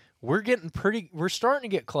 So we're starting to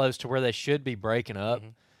get close to where they should be breaking up.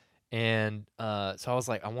 Mm-hmm. And so I was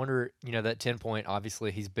like, I wonder, that 10-point,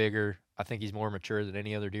 obviously he's bigger. I think he's more mature than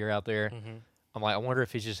any other deer out there. Mm-hmm. I'm like, I wonder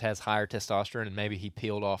if he just has higher testosterone and maybe he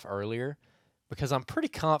peeled off earlier. Because I'm pretty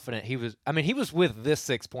confident he was with this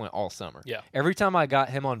 6-point all summer. Yeah. Every time I got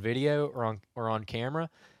him on video or on camera,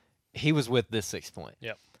 he was with this 6-point.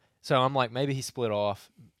 Yep. So I'm like, maybe he split off.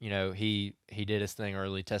 He did his thing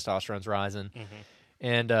early. Testosterone's rising. Mm-hmm.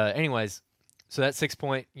 And anyways, so that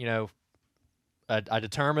 6-point, I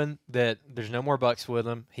determined that there's no more bucks with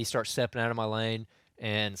him. He starts stepping out of my lane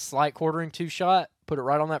and slight quartering 2-shot, put it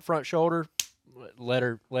right on that front shoulder, let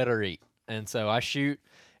her eat. And so I shoot,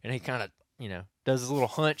 and he kind of, does his little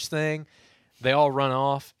hunch thing. They all run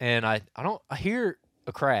off, and I hear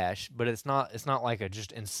a crash, but it's not like a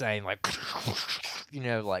just insane, like,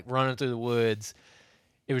 like running through the woods.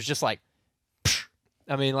 It was just like,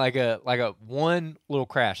 like a one little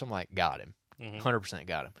crash. I'm like, got him. 100%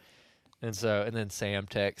 got him. And then Sam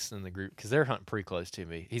texts in the group, because they're hunting pretty close to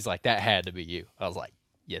me. He's like, that had to be you. I was like,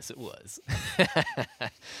 yes, it was.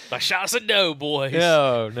 My shots a doe, boys.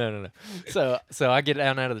 No. So I get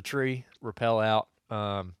down out of the tree, rappel out.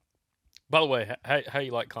 By the way, how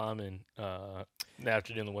you like climbing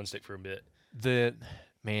after doing the one stick for a bit?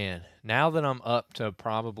 Now that I'm up to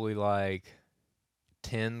probably like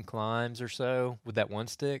 10 climbs or so with that one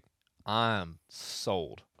stick, I'm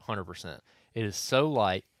sold 100%. It is so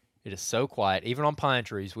light. It is so quiet. Even on pine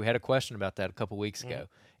trees, we had a question about that a couple weeks ago.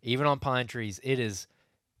 Even on pine trees,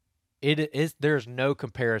 there's no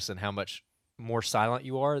comparison how much more silent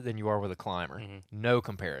you are than you are with a climber. Mm-hmm. No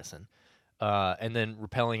comparison. And then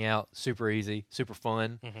rappelling out, super easy, super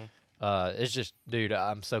fun. Mm-hmm. It's just, dude,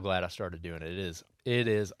 I'm so glad I started doing it. It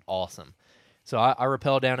is awesome. So I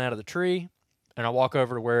rappel down out of the tree, and I walk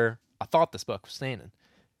over to where I thought this buck was standing.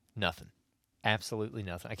 Nothing. Absolutely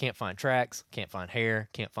nothing. I can't find tracks, can't find hair,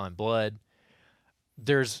 can't find blood.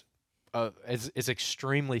 It's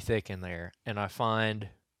extremely thick in there, and I find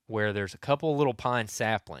where there's a couple little pine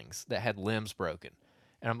saplings that had limbs broken.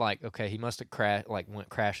 And I'm like, okay, he must have went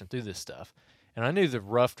crashing through this stuff. And I knew the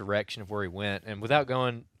rough direction of where he went, and without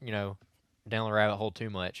going, down the rabbit hole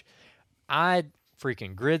too much, I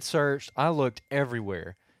freaking grid searched. I looked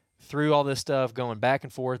everywhere through all this stuff, going back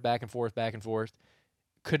and forth.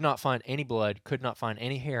 Could not find any blood, could not find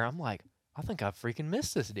any hair. I'm like, I think I freaking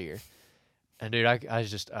missed this deer. And dude, I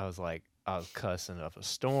was cussing up a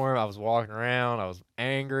storm. I was walking around. I was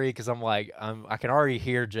angry because I'm like, I can already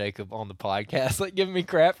hear Jacob on the podcast like giving me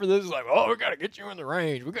crap for this. Like, oh, we got to get you in the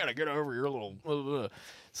range. We got to get over your little. Blah, blah.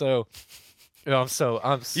 So, I'm so.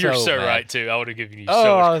 You're so mad. Right too. I would have given you so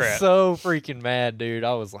much crap. I was so freaking mad, dude.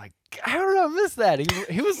 I was like, how did I miss that?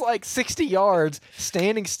 He was like 60 yards,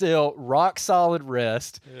 standing still, rock solid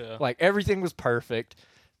rest. Yeah. Like everything was perfect.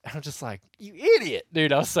 And I'm just like, you idiot,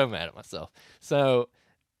 dude. I was so mad at myself. So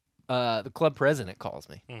The club president calls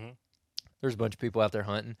me. Mhm. There's a bunch of people out there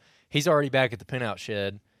hunting. He's already back at the pinout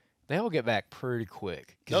shed. They all get back pretty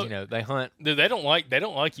quick because they hunt. Dude, they don't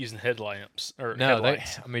like using headlamps or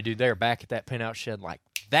headlights. Dude, they're back at that pinout shed like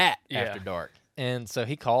that after dark. And so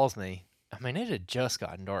he calls me. I mean, it had just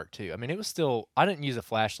gotten dark too. I mean, it was still. I didn't use a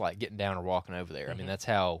flashlight getting down or walking over there. I mean, that's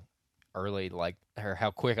how early, or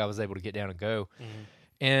how quick I was able to get down and go.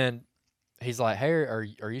 And he's like, "Hey,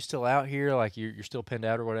 are you still out here? Like, you're still pinned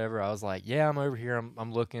out or whatever?" I was like, "Yeah, I'm over here.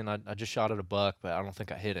 I'm looking. I just shot at a buck, but I don't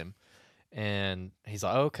think I hit him." And he's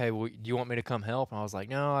like, "Okay, well, do you want me to come help?" And I was like,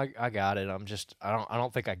 "No, I got it. I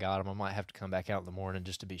don't think I got him. I might have to come back out in the morning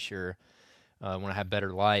just to be sure when I have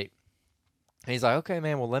better light." And he's like, "Okay,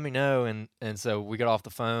 man. Well, let me know." And so we got off the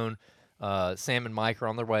phone. Sam and Mike are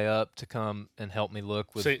on their way up to come and help me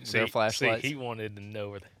look with their flashlights. He wanted to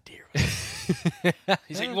know where the deer was.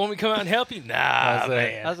 He said, "You want me to come out and help you?" Nah,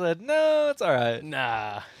 man. I said, "No, it's all right."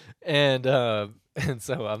 Nah. And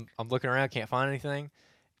so I'm looking around, can't find anything.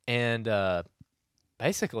 And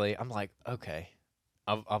basically, I'm like, okay,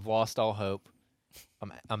 I've lost all hope.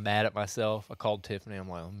 I'm mad at myself. I called Tiffany. I'm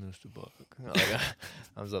like, I missed a buck.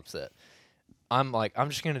 I was upset. I'm like, I'm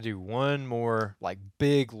just gonna do one more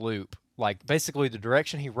big loop. Like basically the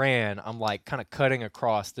direction he ran, I'm like kind of cutting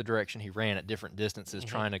across the direction he ran at different distances,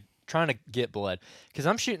 trying to get blood. Because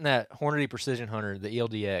I'm shooting that Hornady Precision Hunter, the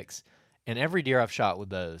ELDX, and every deer I've shot with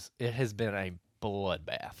those, it has been a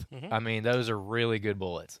bloodbath. I mean, those are really good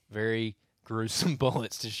bullets, very gruesome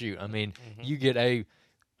bullets to shoot. I mean, you get a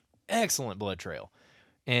excellent blood trail.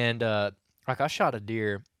 And I shot a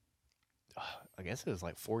deer, I guess it was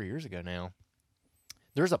 4 years ago now.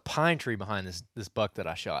 There's a pine tree behind this buck that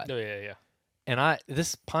I shot. Oh yeah. And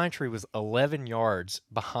this pine tree was 11 yards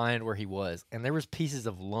behind where he was, and there was pieces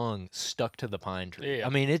of lung stuck to the pine tree. Yeah. I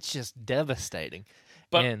mean, it's just devastating.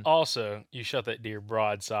 But also, you shot that deer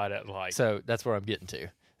broadside at So that's where I'm getting to.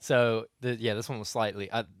 So this one was slightly.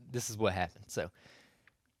 This is what happened. So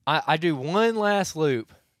I do one last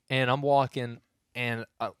loop, and I'm walking, and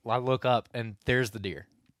I look up, and there's the deer.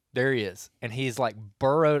 There he is, and he's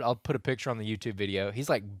burrowed. I'll put a picture on the YouTube video. He's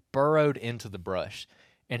burrowed into the brush,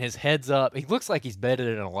 and his head's up. He looks like he's bedded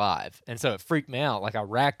and alive, and so it freaked me out. I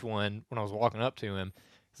racked one when I was walking up to him,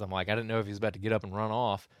 because I'm like, I didn't know if he was about to get up and run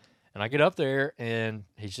off. And I get up there, and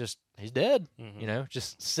he's dead,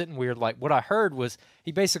 just sitting weird. What I heard was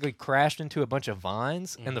he basically crashed into a bunch of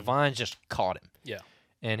vines, and the vines just caught him. Yeah.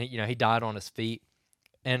 And he died on his feet.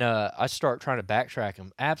 And I start trying to backtrack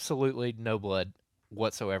him. Absolutely no blood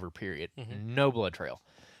whatsoever, period. No blood trail.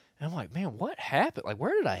 And I'm like, man, what happened?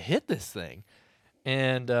 Where did I hit this thing?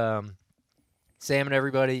 And Sam and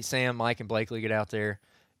everybody, Sam, Mike, and Blakely get out there,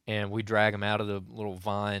 and we drag him out of the little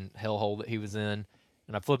vine hellhole that he was in.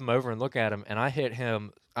 And I flip him over and look at him, and I hit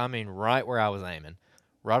him, right where I was aiming,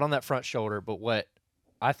 right on that front shoulder. But what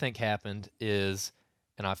I think happened is,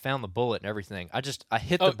 and I found the bullet and everything, I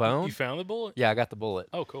hit the bone. You found the bullet? Yeah, I got the bullet.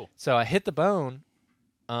 Oh, cool. So I hit the bone.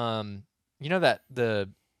 You know that the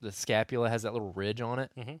scapula has that little ridge on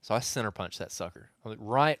it? So I center punched that sucker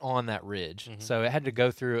right on that ridge. So it had to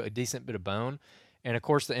go through a decent bit of bone. And, of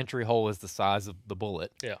course, the entry hole is the size of the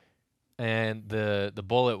bullet. Yeah. And the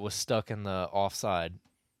bullet was stuck in the offside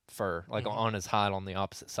fur, on his hide on the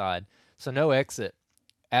opposite side. So no exit,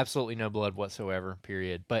 absolutely no blood whatsoever,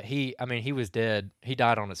 period. But he was dead. He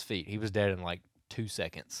died on his feet. He was dead in 2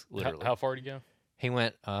 seconds, literally. How far did you go? He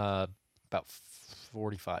went about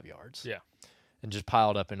 45 yards. Yeah. And just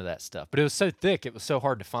piled up into that stuff. But it was so thick, it was so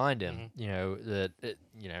hard to find him, he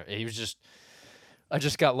was just... I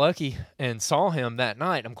just got lucky and saw him that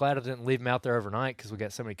night. I'm glad I didn't leave him out there overnight because we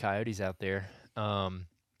got so many coyotes out there. And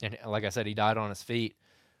like I said, he died on his feet.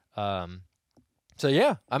 So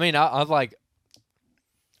yeah, I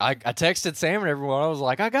texted Sam and everyone. I was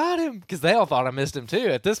like, I got him, because they all thought I missed him too.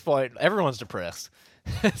 At this point, everyone's depressed.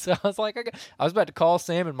 So I was like, I was about to call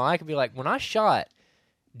Sam and Mike and be like, when I shot,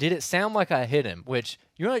 did it sound like I hit him? Which,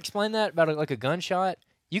 you want to explain that about a gunshot?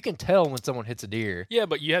 You can tell when someone hits a deer. Yeah,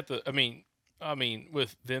 but you have to. I mean,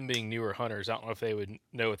 with them being newer hunters, I don't know if they would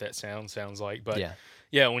know what that sounds like. But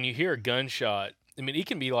yeah, when you hear a gunshot, it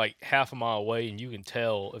can be half a mile away, and you can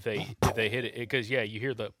tell if they hit it, because you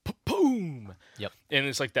hear the boom. Yep. And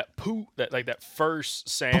it's that poo, that first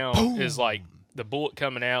sound is the bullet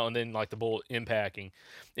coming out, and then the bullet impacting.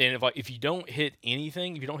 And if you don't hit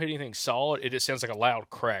anything solid, it just sounds like a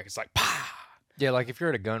loud crack. It's pa. Yeah, if you're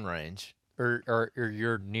at a gun range or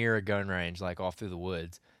you're near a gun range, off through the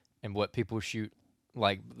woods. And what people shoot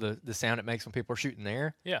like the sound it makes when people are shooting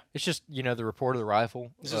there. Yeah. It's just, the report of the rifle.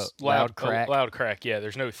 It's just loud crack. Loud crack, yeah.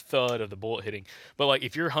 There's no thud of the bullet hitting. But, like,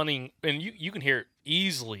 if you're hunting, and you can hear it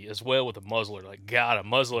easily as well with a muzzler, like, got a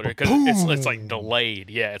muzzler, because it's, like, delayed.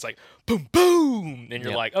 Yeah, it's like, boom, boom, and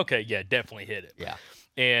you're like, okay, yeah, definitely hit it. Yeah.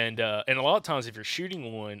 And a lot of times if you're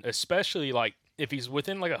shooting one, especially, like, if he's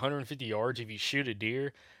within, like, 150 yards, if you shoot a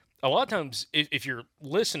deer, a lot of times, if you're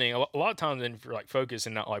listening, a lot of times, and if you're, like, focused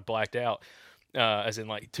and not, like, blacked out, as in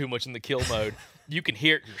like too much in the kill mode, you can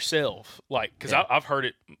hear it yourself. Like, because I've heard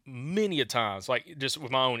it many a times, like just with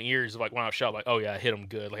my own ears, like when I shot, like, oh yeah, I hit him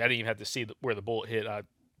good. Like I didn't even have to see where the bullet hit. I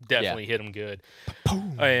definitely hit him good.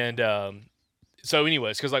 Boom. And so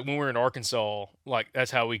anyways, because like when we were in Arkansas, like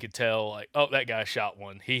that's how we could tell, like, oh, that guy shot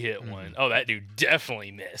one, he hit one. Oh, that dude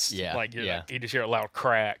definitely missed. Yeah, like he just hear a loud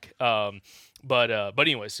crack. But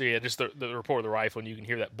anyway, so yeah, just the report of the rifle, and you can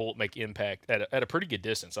hear that bullet make impact at a pretty good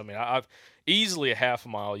distance. I mean, I've easily a half a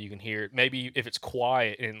mile you can hear it. Maybe if it's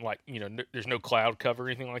quiet and like there's no cloud cover or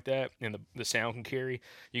anything like that, and the sound can carry,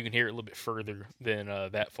 you can hear it a little bit further than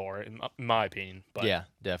that far, in my opinion. But yeah,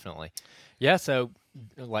 definitely. Yeah, so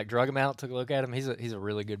like drug him out, took a look at him. He's a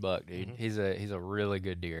really good buck, dude. Mm-hmm. He's a really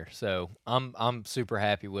good deer. So I'm super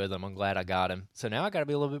happy with him. I'm glad I got him. So now I got to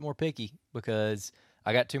be a little bit more picky because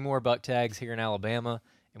I got 2 more buck tags here in Alabama,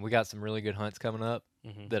 and we got some really good hunts coming up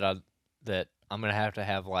that I'm gonna have to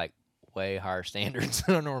have like way higher standards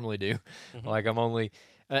than I normally do. Like I'm only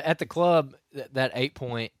at the club, that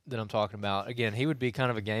 8-point that I'm talking about. Again, he would be kind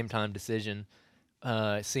of a game time decision.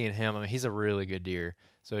 Seeing him, I mean, he's a really good deer,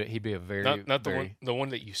 so he'd be a very not very, the one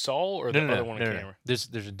that you saw, or the other one on camera. There's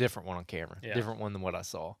a different one on camera, different one than what I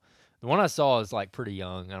saw. The one I saw is like pretty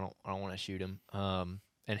young. I don't want to shoot him.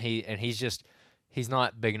 And he's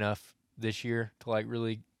not big enough this year to like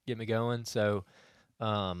really get me going. So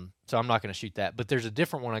I'm not going to shoot that. But there's a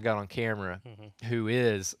different one I got on camera who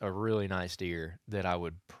is a really nice deer that I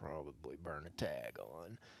would probably burn a tag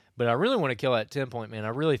on. But I really want to kill that 10-point, man. I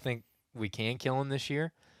really think we can kill him this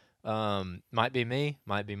year. Might be me,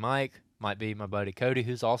 might be Mike, might be my buddy Cody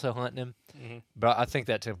who's also hunting him. But I think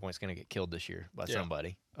that 10-point's going to get killed this year by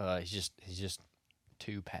somebody. He's just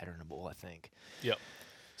too patternable, I think. Yep.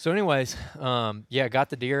 So anyways, got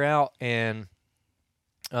the deer out, and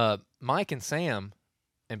Mike and Sam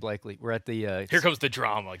and Blakely were at the here comes the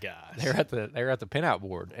drama, guys. They're at the pinout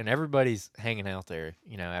board, and everybody's hanging out there,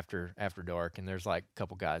 after dark, and there's like a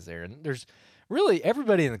couple guys there, and there's really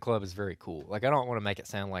everybody in the club is very cool. Like I don't want to make it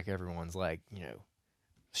sound like everyone's like,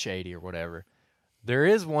 shady or whatever. There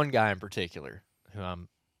is one guy in particular who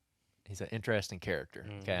he's an interesting character.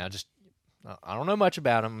 Okay, I don't know much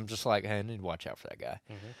about him. I'm just like, hey, I need to watch out for that guy.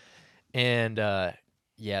 And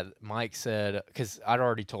Mike said, because I'd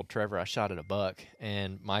already told Trevor I shot at a buck,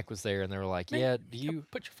 and Mike was there, and they were like, yeah, do you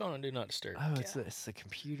put your phone on Do Not Disturb? Oh, it's the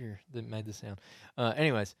computer that made the sound.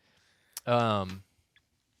 Anyways, dang,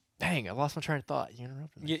 I lost my train of thought. You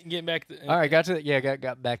interrupted me. Get back. All right,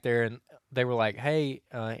 got back there, and they were like, hey,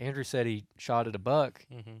 Andrew said he shot at a buck.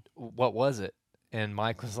 What was it? And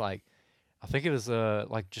Mike was like, I think it was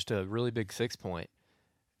like just a really big 6-point.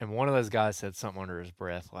 And one of those guys said something under his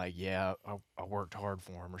breath, like, "Yeah, I worked hard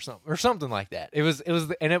for him," or something like that. It was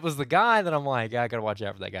the guy that I'm like, I gotta watch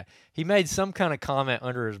out for that guy. He made some kind of comment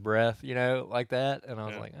under his breath, like that, and I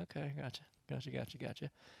was like, okay, gotcha,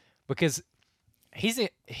 because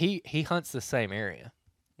he hunts the same area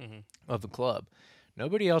of the club.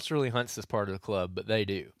 Nobody else really hunts this part of the club, but they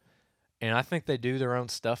do. And I think they do their own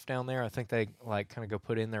stuff down there. I think they like kind of go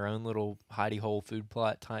put in their own little hidey hole food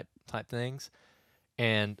plot type things.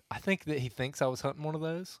 And I think that he thinks I was hunting one of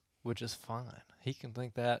those, which is fine. He can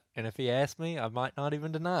think that. And if he asked me, I might not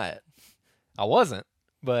even deny it. I wasn't,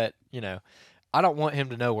 but, I don't want him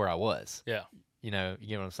to know where I was. Yeah. You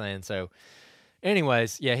get what I'm saying? So,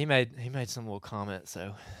 anyways, yeah, he made some little comment.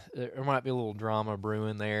 So there might be a little drama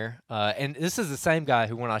brewing there. And this is the same guy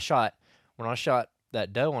who, when I shot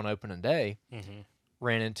that doe on opening day,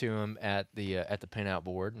 ran into him at the pinout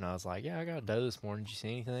board, and I was like, yeah, I got a doe this morning. Did you see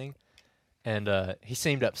anything? And he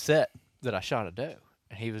seemed upset that I shot a doe.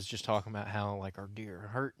 And he was just talking about how, like, our deer are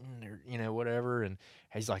hurting or, whatever. And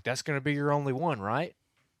he's like, that's going to be your only one, right?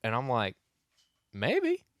 And I'm like,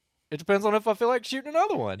 maybe. It depends on if I feel like shooting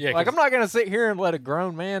another one. Yeah, like, I'm not going to sit here and let a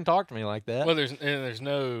grown man talk to me like that. Well, there's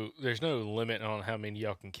no limit on how many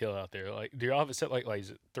y'all can kill out there. Like, do y'all have it set like is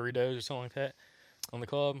it 3 does or something like that on the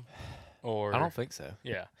club? Or I don't think so.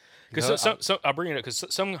 Yeah. Because I bring it up because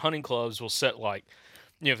some hunting clubs will set like,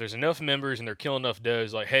 if there's enough members and they're killing enough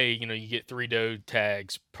does, like, hey, you get 3 doe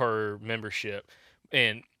tags per membership.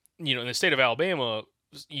 And, in the state of Alabama,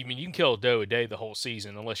 I mean, you can kill a doe a day the whole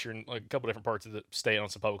season, unless you're in like a couple different parts of the state on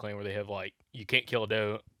some public land where they have like you can't kill a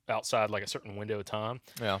doe outside like a certain window of time.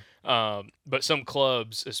 Yeah. But some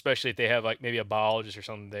clubs, especially if they have like maybe a biologist or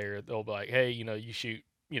something there, they'll be like, hey, you shoot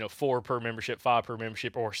 4 per membership, 5 per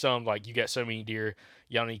membership, or some like you got so many deer,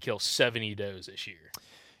 y'all need to kill 70 does this year.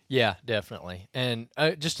 Yeah, definitely. And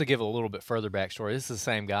just to give a little bit further backstory, this is the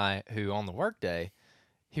same guy who on the workday,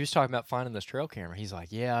 he was talking about finding this trail camera. He's like,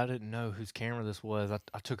 yeah, I didn't know whose camera this was.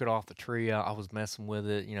 I took it off the tree. I was messing with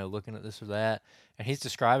it, looking at this or that. And he's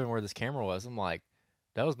describing where this camera was. I'm like,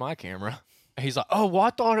 that was my camera. And he's like, oh, well,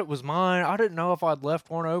 I thought it was mine. I didn't know if I'd left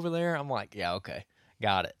one over there. I'm like, yeah, okay.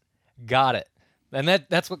 Got it. And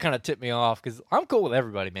that's what kind of tipped me off because I'm cool with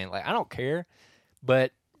everybody, man. Like, I don't care.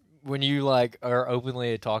 But when you, like, are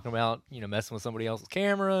openly talking about, messing with somebody else's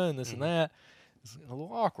camera and this and that, it's a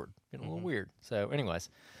little awkward, getting a little weird. So, anyways.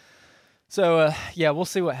 Yeah, we'll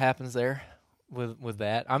see what happens there with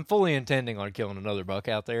that. I'm fully intending on killing another buck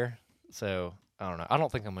out there. So, I don't know. I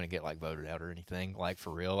don't think I'm going to get, like, voted out or anything, like, for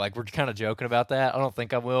real. Like, we're kind of joking about that. I don't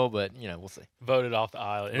think I will, but, we'll see. Voted off the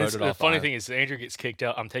island. And the funny thing is, Andrew gets kicked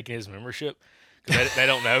out. I'm taking his membership because they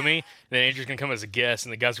don't know me. And then Andrew's going to come as a guest,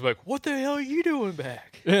 and the guys will be like, what the hell are you doing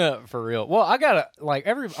back? Yeah, for real. Well, I got to, like,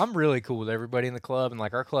 I'm really cool with everybody in the club, and,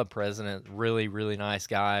 like, our club president, really, really nice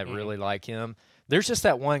guy. Really like him. There's just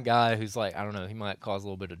that one guy who's like, I don't know, he might cause a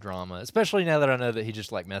little bit of drama, especially now that I know that he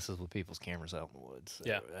just like messes with people's cameras out in the woods. So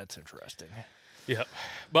yeah, that's interesting. Yeah,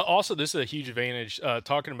 but also this is a huge advantage.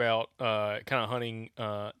 Talking about kind of hunting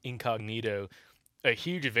incognito, a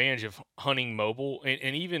huge advantage of hunting mobile,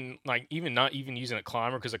 and even not even using a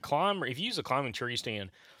climber, because a climber, if you use a climbing tree stand,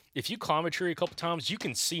 if you climb a tree a couple times, you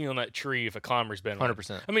can see on that tree if a climber's been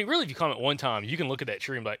 100%. I mean, really, if you climb it one time, you can look at that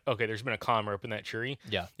tree and be like, okay, there's been a climber up in that tree.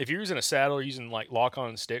 Yeah. If you're using a saddle or using like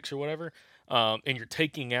lock-on sticks or whatever, and you're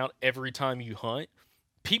taking out every time you hunt,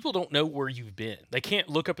 people don't know where you've been. They can't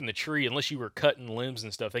look up in the tree unless you were cutting limbs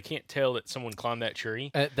and stuff. They can't tell that someone climbed that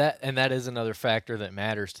tree. That is another factor that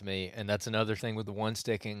matters to me, and that's another thing with the one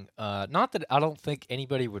sticking. Not that I don't think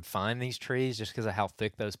anybody would find these trees just because of how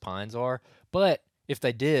thick those pines are, but if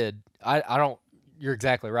they did, I don't. You're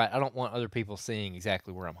exactly right. I don't want other people seeing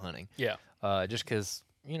exactly where I'm hunting. Yeah. Just because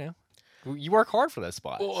you work hard for those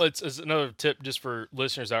spots. Well, it's another tip just for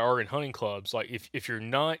listeners that are in hunting clubs. Like if you're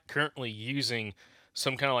not currently using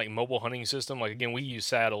some kind of like mobile hunting system, like again we use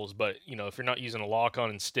saddles, but if you're not using a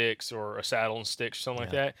lock-on and sticks or a saddle and sticks or something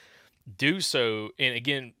like that, do so. And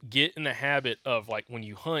again, get in the habit of like when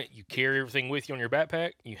you hunt, you carry everything with you on your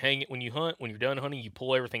backpack. You hang it when you hunt. When you're done hunting, you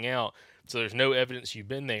pull everything out, so there's no evidence you've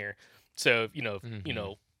been there. So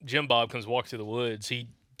if Jim Bob comes walk through the woods, he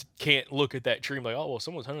can't look at that tree and be like, oh well,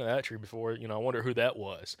 someone's hunted that tree before. I wonder who that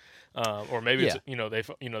was. Or maybe it's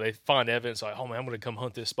they find evidence like, oh man, I'm going to come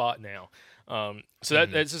hunt this spot now. So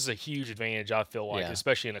that's just a huge advantage I feel like,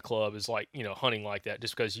 especially in a club, is like hunting like that.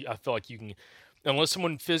 Just because I feel like you can. Unless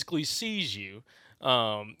someone physically sees you,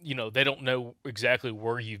 they don't know exactly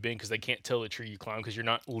where you've been because they can't tell the tree you climbed because you're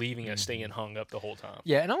not leaving a stand hung up the whole time.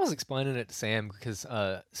 Yeah, and I was explaining it to Sam because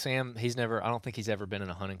Sam, I don't think he's ever been in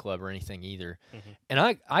a hunting club or anything either. And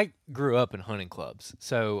I grew up in hunting clubs.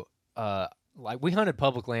 So, like, we hunted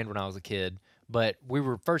public land when I was a kid, but we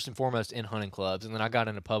were first and foremost in hunting clubs. And then I got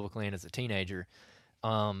into public land as a teenager.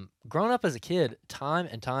 Growing up as a kid, time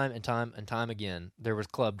and time again, there was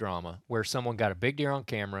club drama where someone got a big deer on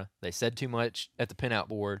camera, they said too much at the pinout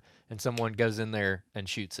board, and someone goes in there and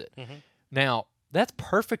shoots it. Now, that's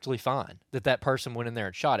perfectly fine that person went in there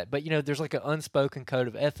and shot it, but there's like an unspoken code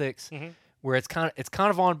of ethics where it's kind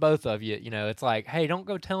of on both of you. It's like, hey, don't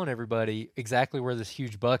go telling everybody exactly where this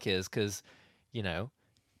huge buck is because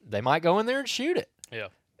they might go in there and shoot it. Yeah,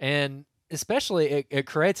 and especially it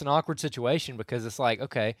creates an awkward situation because it's like,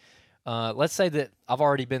 okay, let's say that I've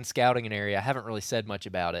already been scouting an area. I haven't really said much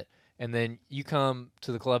about it. And then you come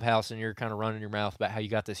to the clubhouse and you're kind of running your mouth about how you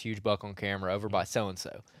got this huge buck on camera over by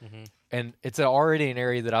so-and-so. And it's already an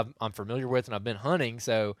area that I'm familiar with and I've been hunting.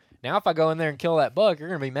 So now if I go in there and kill that buck, you're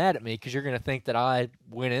going to be mad at me because you're going to think that I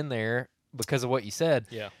went in there because of what you said.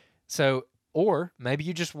 Yeah. So, or maybe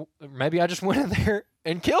I just went in there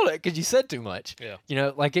and killed it because you said too much.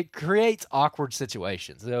 Yeah. Like it creates awkward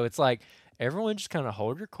situations. So it's like everyone just kind of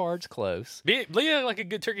hold your cards close. Be like a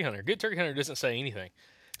good turkey hunter. A good turkey hunter doesn't say anything.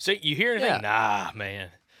 So you hear anything? Yeah. Nah, man.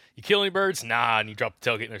 You kill any birds? Nah, and you drop the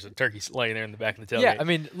tailgate and there's a turkey laying there in the back of the tailgate. Yeah, I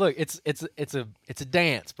mean, look, it's a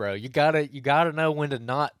dance, bro. You gotta know when to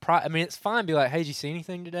not pry. I mean, it's fine to be like, hey, did you see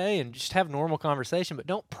anything today? And just have a normal conversation, but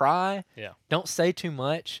don't pry. Yeah. Don't say too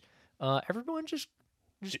much. Everyone just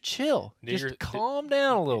just chill. Just calm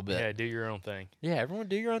down a little bit. Yeah, do your own thing. Yeah, everyone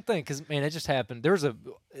do your own thing. Because, man, it just happened. There was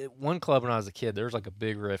one club when I was a kid, there was like a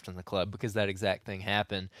big rift in the club because that exact thing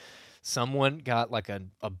happened. Someone got like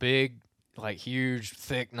a big, like huge,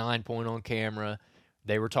 thick 9-point on camera.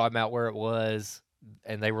 They were talking about where it was,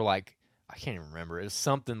 and they were like, I can't even remember. It was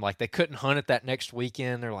something like they couldn't hunt it that next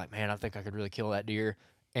weekend. They're like, man, I think I could really kill that deer.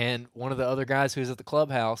 And one of the other guys who was at the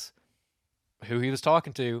clubhouse, who he was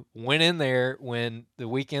talking to, went in there when the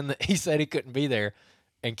weekend that he said he couldn't be there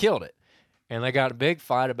and killed it. And they got a big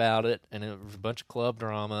fight about it, and it was a bunch of club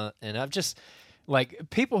drama. And I've just, like,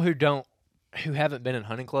 people who haven't been in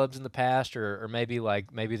hunting clubs in the past, or maybe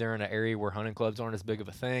they're in an area where hunting clubs aren't as big of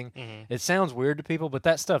a thing. Mm-hmm. It sounds weird to people, but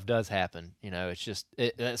that stuff does happen. You know, it's just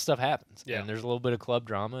that stuff happens. Yeah. And there's a little bit of club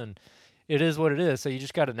drama, and it is what it is. So you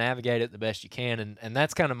just got to navigate it the best you can. And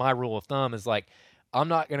that's kind of my rule of thumb is like, I'm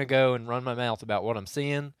not going to go and run my mouth about what I'm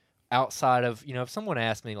seeing outside of, if someone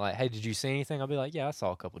asks me like, hey, did you see anything? I'll be like, yeah, I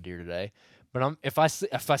saw a couple deer today. But if I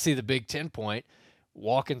see the big 10-point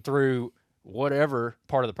walking through whatever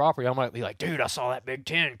part of the property, I might be like, dude, I saw that big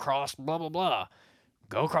 10 cross blah, blah, blah.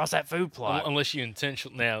 Go across that food plot. Unless you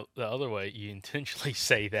intentionally, now the other way, you intentionally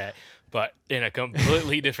say that, but in a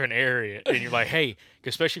completely different area. And you're like, hey,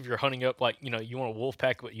 especially if you're hunting up, like, you want a wolf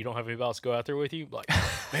pack, but you don't have anybody else to go out there with you. Like,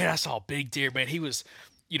 man, I saw a big deer, man. He was,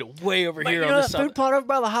 way over here on this side. Food plot over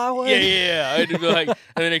by the highway? Yeah. I'd be like, and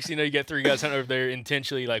the next thing you know, you got 3 guys hunting over there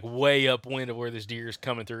intentionally, like way upwind of where this deer is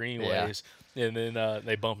coming through anyways. Yeah. And then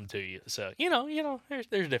they bump them to you. So,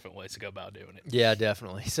 there's different ways to go about doing it. Yeah,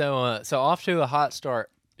 definitely. So off to a hot start.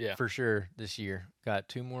 Yeah, for sure this year. Got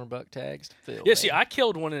 2 more buck tags to fill. Yeah, see, I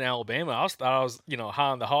killed one in Alabama. I was high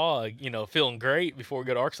on the hog, feeling great before we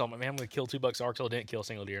go to Arkansas. I'm like, man, I'm going to kill 2 bucks in Arkansas. Didn't kill a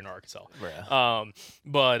single deer in Arkansas. Right.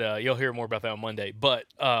 But you'll hear more about that on Monday. But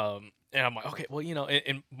and I'm like, okay, well,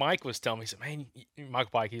 and Mike was telling me, he said, man,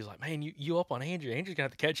 Michael Pike, he was like, man, you up on Andrew. Andrew's going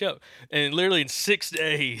to have to catch up. And literally in 6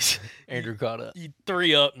 days, Andrew caught up. You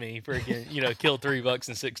 3-up me, freaking, killed 3 bucks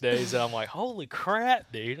in 6 days. And I'm like, holy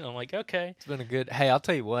crap, dude. And I'm like, okay. It's been a good, hey, I'll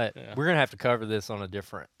tell you what, we're going to have to cover this on a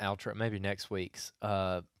different outro, maybe next week's.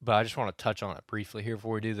 But I just want to touch on it briefly here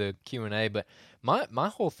before we do the Q&A. But my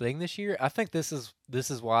whole thing this year, I think this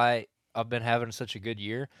is why I've been having such a good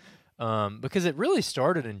year. Because it really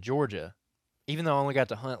started in Georgia. Even though I only got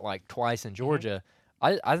to hunt like twice in Georgia,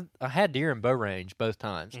 I had deer in bow range both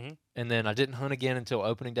times. Mm-hmm. And then I didn't hunt again until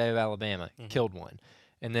opening day of Alabama, killed one.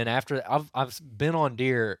 And then after, I've been on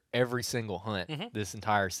deer every single hunt this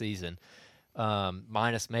entire season,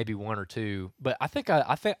 minus maybe 1 or 2. But I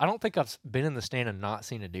don't think I've been in the stand and not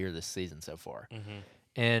seen a deer this season so far. Mm-hmm.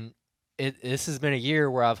 And this has been a year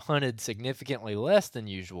where I've hunted significantly less than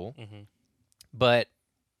usual, but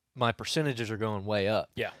my percentages are going way up.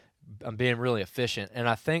 Yeah. I'm being really efficient. And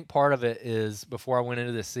I think part of it is before I went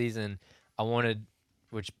into this season, I wanted,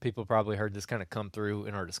 which people probably heard this kind of come through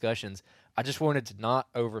in our discussions, I just wanted to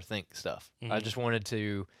not overthink stuff. I just wanted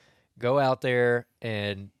to go out there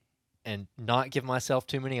and not give myself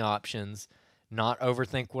too many options, not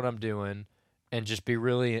overthink what I'm doing, and just be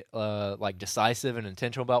really like decisive and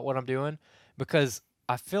intentional about what I'm doing. Because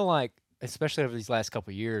I feel like, especially over these last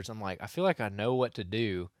couple of years, I'm like, I feel like I know what to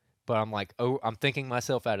do, but I'm like, I'm thinking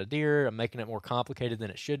myself out of deer. I'm making it more complicated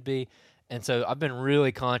than it should be. And so I've been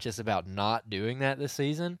really conscious about not doing that this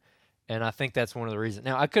season. And I think that's one of the reasons.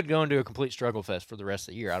 Now, I could go and do a complete struggle fest for the rest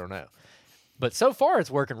of the year. I don't know. But so far,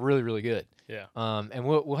 it's working really, really good. Yeah. And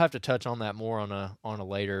we'll have to touch on that more on a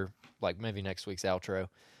later, like maybe next week's outro.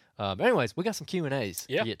 But anyways, we got some Q&As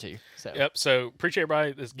to get to. So appreciate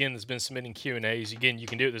everybody that's been submitting Q&As. Again, you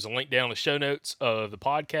can do it. There's a link down in the show notes of the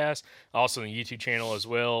podcast, also on the YouTube channel as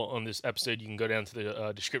well. On this episode, you can go down to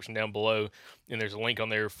the description down below, and there's a link on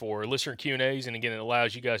there for listener Q&As. And again, it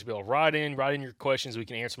allows you guys to be able to write in your questions. We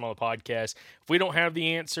can answer them on the podcast. If we don't have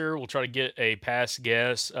the answer, we'll try to get a past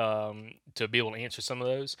guest to be able to answer some of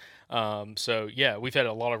those. So yeah, we've had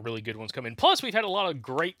a lot of really good ones come in. Plus, we've had a lot of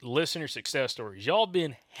great listener success stories. Y'all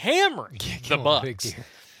been hammering the bucks,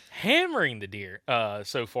 hammering the deer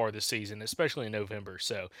so far this season, especially in November.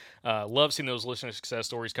 So love seeing those listener success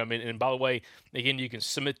stories come in. And by the way, again, you can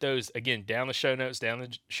submit those again down the show notes, down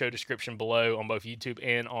the show description below on both YouTube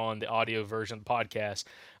and on the audio version of the podcast.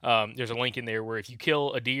 There's a link in there where if you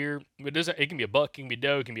kill a deer, it can be a buck, it can be a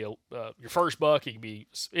doe, it can be your first buck,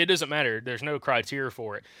 it doesn't matter. There's no criteria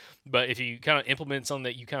for it. But if you kind of implement something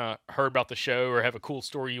that you kind of heard about the show or have a cool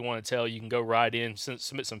story you want to tell, you can go right in,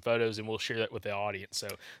 submit some photos, and we'll share that with the audience. So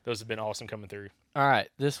those have been awesome coming through. All right.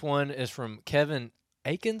 This one is from Kevin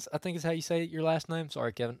Akins, I think is how you say your last name.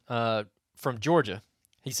 Sorry, Kevin. From Georgia.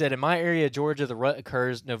 He said, in my area of Georgia, the rut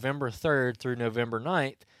occurs November 3rd through November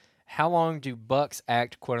 9th. how long do bucks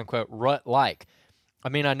act, quote unquote, rut like? I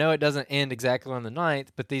mean, I know it doesn't end exactly on the 9th,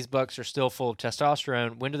 but these bucks are still full of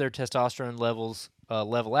testosterone. When do their testosterone levels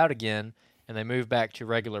level out again, and they move back to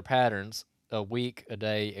regular patterns, a week, a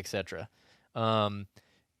day, etc.? I'm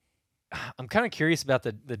kind of curious about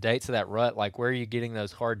the dates of that rut. Like, where are you getting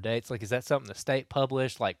those hard dates? Like, is that something the state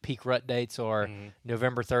published? Like, peak rut dates are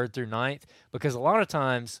November 3rd through 9th? Because a lot of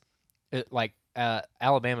times,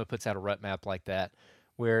 Alabama puts out a rut map like that,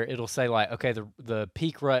 where it'll say like, okay, the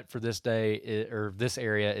peak rut for this day or this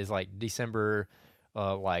area is like December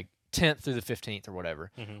like 10th through the 15th or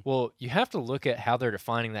whatever. Well, you have to look at how they're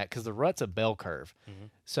defining that, because the rut's a bell curve.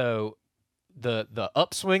 So the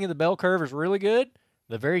upswing of the bell curve is really good.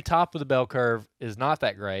 The very top of the bell curve is not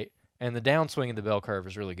that great, and the downswing of the bell curve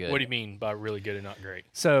is really good. What do you mean by really good and not great?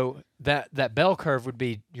 So that bell curve would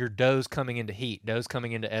be your does coming into heat, does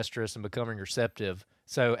coming into estrus and becoming receptive.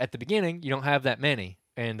 So at the beginning, you don't have that many.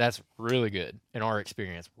 And that's really good in our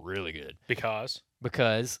experience. Really good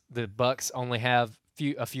Because the bucks only have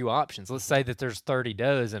a few options. Let's say that there's 30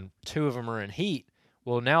 does and 2 of them are in heat.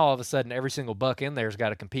 Well, now all of a sudden every single buck in there's got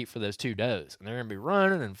to compete for those 2 does, and they're going to be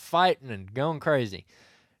running and fighting and going crazy.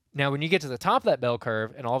 Now, when you get to the top of that bell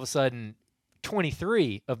curve, and all of a sudden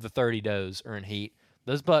 23 of the 30 does are in heat,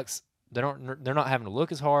 those bucks they're not having to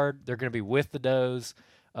look as hard. They're going to be with the does,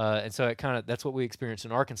 and so that's what we experienced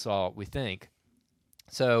in Arkansas, we think.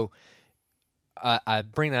 So I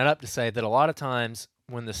bring that up to say that a lot of times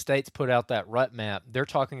when the states put out that rut map, they're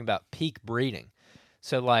talking about peak breeding.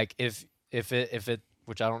 So like if it,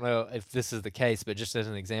 which I don't know if this is the case, but just as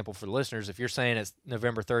an example for the listeners, if you're saying it's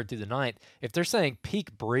November 3rd through the 9th, if they're saying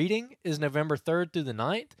peak breeding is November 3rd through the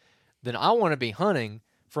 9th, then I want to be hunting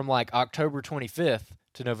from like October 25th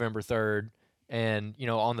to November 3rd, and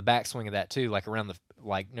on the backswing of that too, like around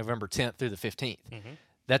like November 10th through the 15th.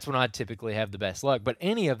 That's when I'd typically have the best luck. But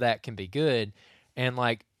any of that can be good. And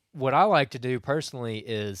like what I like to do personally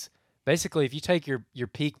is basically if you take your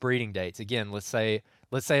peak breeding dates, again, let's say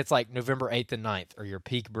it's like November 8th and 9th are your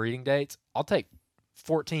peak breeding dates. I'll take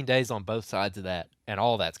 14 days on both sides of that, and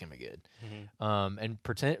all that's going to be good. And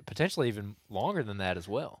potentially even longer than that as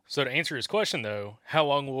well. So to answer his question, though, how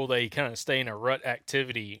long will they kind of stay in a rut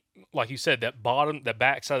activity? Like you said, that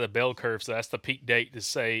back side of the bell curve, so that's the peak date to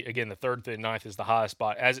say, again, the 3rd through the 9th is the highest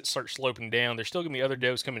spot. As it starts sloping down, there's still going to be other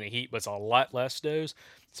does coming to heat, but it's a lot less does.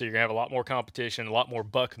 So you're going to have a lot more competition, a lot more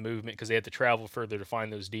buck movement because they have to travel further to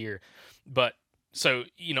find those deer. But so,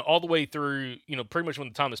 all the way through, pretty much when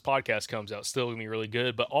the time this podcast comes out, it's still going to be really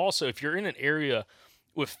good. But also, if you're in an area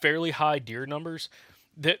with fairly high deer numbers,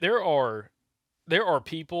 there are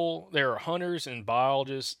people, there are hunters and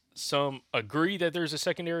biologists, some agree that there's a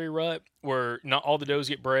secondary rut where not all the does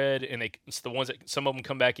get bred, and it's the ones that some of them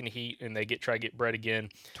come back in heat and they try to get bred again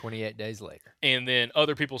 28 days later. And then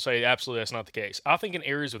other people say absolutely that's not the case. I think in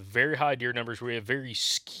areas with very high deer numbers where you have very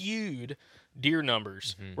skewed deer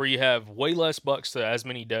numbers, where you have way less bucks to as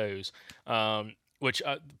many does, which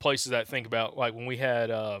places that I think about, like when we had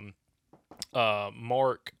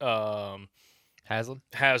Mark Haslam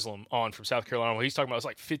on from South Carolina, where he's talking about it's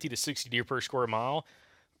like 50 to 60 deer per square mile.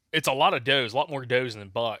 It's a lot of does, a lot more does than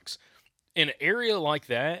bucks. In an area like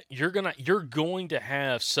that, you're going to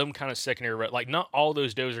have some kind of secondary rut. Like not all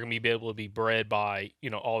those does are going to be able to be bred by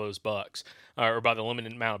all those bucks or by the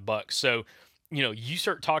limited amount of bucks. So you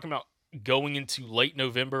start talking about going into late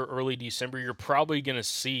November, early December, you're probably going to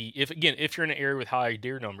see, if you're in an area with high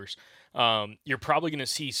deer numbers, you're probably going to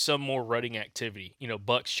see some more rutting activity.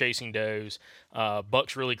 Bucks chasing does,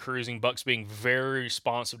 bucks really cruising, bucks being very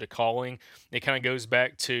responsive to calling. It kind of goes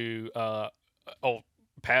back to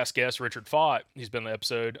past guest Richard Fott. He's been on the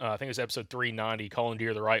episode, I think it was episode 390, Calling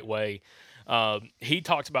Deer the Right Way. He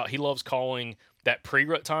talked about he loves calling that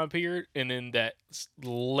pre-rut time period and then that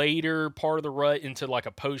later part of the rut into like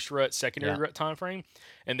a post-rut secondary rut time frame,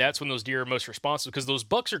 and that's when those deer are most responsive, because those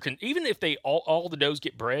bucks are even if they all the does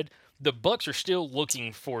get bred, the bucks are still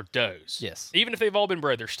looking for does. Yes, even if they've all been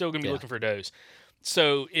bred, they're still going to be looking for does.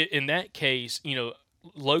 So in that case,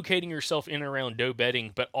 locating yourself in and around doe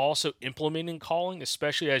bedding, but also implementing calling,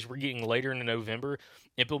 especially as we're getting later into November,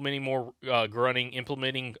 implementing more grunting,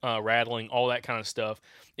 implementing rattling, all that kind of stuff,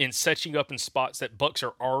 and setting up in spots that bucks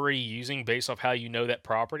are already using based off how you know that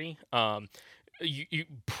property. You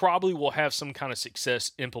probably will have some kind of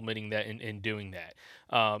success implementing that and doing that.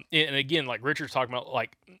 And again, like Richard's talking about,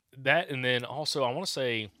 like that, and then also I want to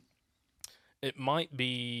say it might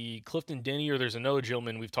be Clifton Denny, or there's another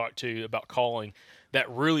gentleman we've talked to about calling that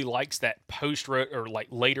really likes that post rut or like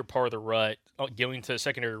later part of the rut, going to the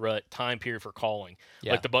secondary rut time period for calling.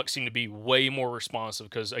 Yeah. Like the bucks seem to be way more responsive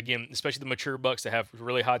because, again, especially the mature bucks that have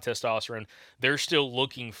really high testosterone, they're still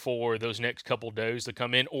looking for those next couple does to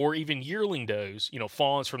come in, or even yearling does,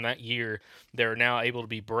 fawns from that year that are now able to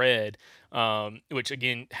be bred, which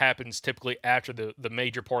again happens typically after the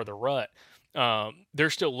major part of the rut. They're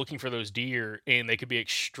still looking for those deer, and they could be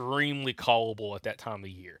extremely callable at that time of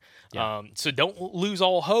year. Yeah. So don't lose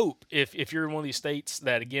all hope if you're in one of these states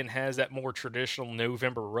that, again, has that more traditional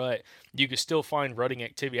November rut. You can still find rutting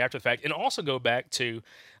activity after the fact. And also go back to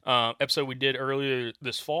episode we did earlier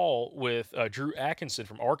this fall with Drew Atkinson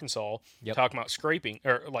from Arkansas, talking about scraping,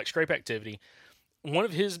 or like scrape activity. One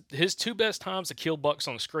of his two best times to kill bucks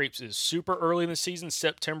on scrapes is super early in the season,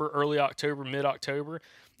 September, early October, mid-October,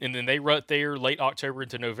 and then they rut there late October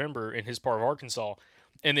into November in his part of Arkansas.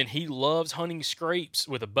 And then he loves hunting scrapes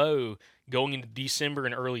with a bow going into December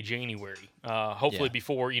and early January, hopefully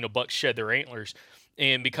before bucks shed their antlers.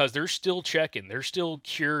 And because they're still checking, they're still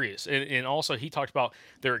curious. And also he talked about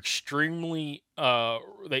they're extremely,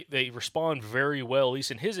 they respond very well, at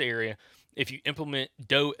least in his area, if you implement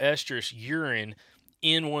doe estrus urine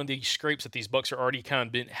in one of these scrapes that these bucks are already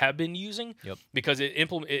have been using, because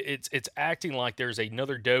it's acting like there's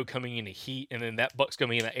another doe coming into heat, and then that buck's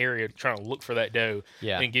coming in that area trying to look for that doe,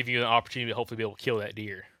 and give you an opportunity to hopefully be able to kill that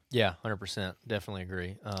deer. Yeah, 100%. Definitely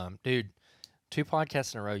agree. Dude, 2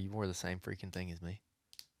 podcasts in a row, you wore the same freaking thing as me.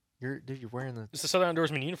 You're wearing the... It's the Southern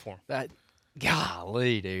Outdoorsman uniform.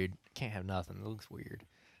 Golly, dude. Can't have nothing. It looks weird.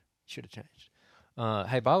 Should have changed.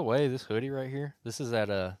 Hey, by the way, this hoodie right here, this is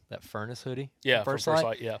that Furnace hoodie. Yeah, First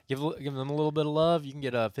Light, yeah. Give them a little bit of love. You can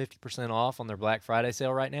get 50% off on their Black Friday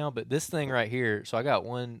sale right now. But this thing right here, so I got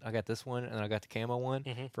this one, and I got the camo one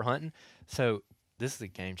for hunting. So this is a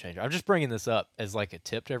game changer. I'm just bringing this up as like a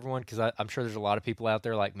tip to everyone because I'm sure there's a lot of people out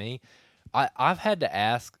there like me. I've had to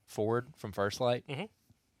ask Ford from First Light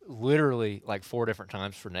literally like 4 different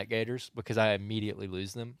times for net gaiters because I immediately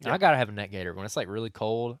lose them. And I got to have a net gaiter. When it's like really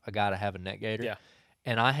cold, I got to have a net gaiter. Yeah.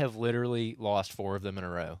 And I have literally lost 4 of them in a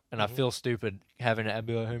row. And I feel stupid having to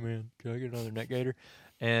be like, hey, man, can I get another net gaiter?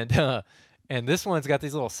 And this one's got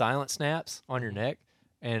these little silent snaps on your neck.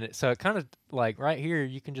 And so it kind of like right here,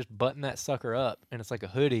 you can just button that sucker up, and it's like a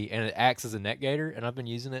hoodie, and it acts as a net gaiter. And I've been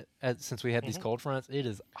using it since we had these cold fronts. It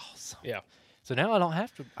is awesome. Yeah. So now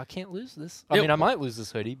I can't lose this. I mean, I might lose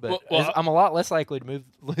this hoodie, but well, I'm a lot less likely to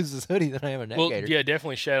lose this hoodie than I am a net gaiter. Yeah,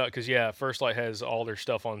 definitely shout out because, First Light has all their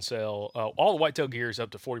stuff on sale. All the whitetail gear is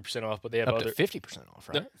up to 40% off, but they have up other... to 50% off,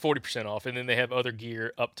 right? 40% off, and then they have other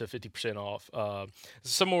gear up to 50% off.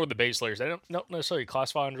 Some more of the base layers. They don't necessarily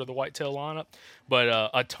classify under the whitetail lineup, but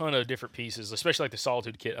a ton of different pieces, especially like the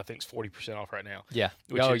Solitude kit, I think is 40% off right now. Yeah.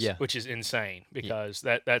 Which is insane because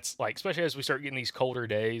that's like, especially as we start getting these colder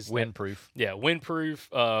days. Windproof.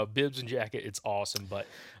 Windproof. Bibs and jacket, it's awesome. But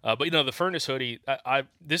the Furnace hoodie,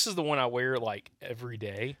 this is the one I wear like every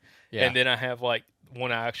day, and then I have like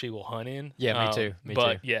one I actually will hunt in. Yeah, me too.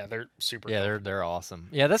 But yeah, they're super. Yeah, they're awesome.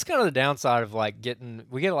 Yeah, that's kind of the downside of like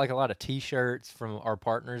we get like a lot of T-shirts from our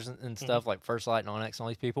partners and stuff like First Light and Onyx and all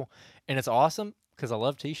these people, and it's awesome because I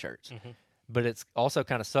love T-shirts. But it's also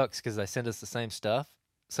kind of sucks because they send us the same stuff.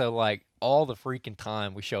 So like all the freaking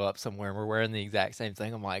time we show up somewhere and we're wearing the exact same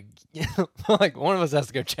thing, I'm like, like one of us has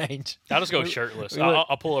to go change. I'll just go shirtless.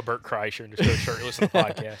 I'll pull a Burt Kreischer and just go shirtless on the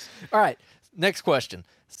podcast. All right, next question.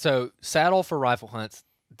 So saddle for rifle hunts.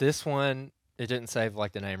 This one, it didn't save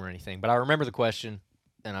like the name or anything, but I remember the question,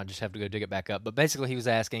 and I just have to go dig it back up. But basically, he was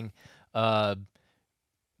asking,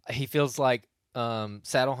 he feels like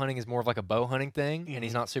saddle hunting is more of like a bow hunting thing, and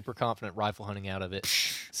he's not super confident rifle hunting out of it.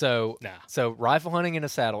 So, so rifle hunting in a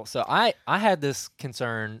saddle. So I had this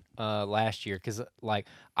concern last year because like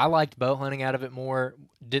I liked bow hunting out of it more.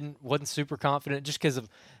 Wasn't super confident just because of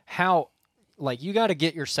how like you got to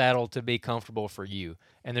get your saddle to be comfortable for you,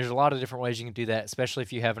 and there's a lot of different ways you can do that, especially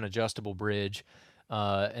if you have an adjustable bridge,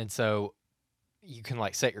 and so you can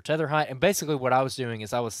like set your tether height. And basically, what I was doing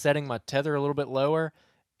is I was setting my tether a little bit lower,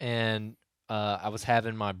 and I was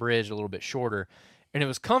having my bridge a little bit shorter, and it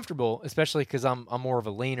was comfortable, especially because I'm more of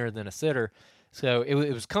a leaner than a sitter. So it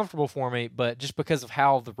was comfortable for me, but just because of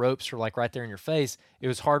how the ropes are like right there in your face, it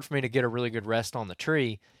was hard for me to get a really good rest on the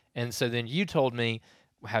tree. And so then you told me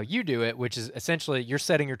how you do it, which is essentially you're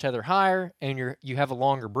setting your tether higher and you have a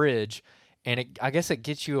longer bridge, and I guess it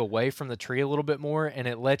gets you away from the tree a little bit more, and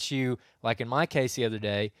it lets you, like in my case the other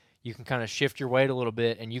day, you can kind of shift your weight a little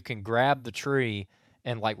bit and you can grab the tree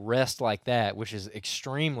and like rest like that, which is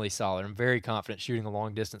extremely solid. I'm very confident shooting a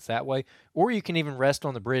long distance that way. Or you can even rest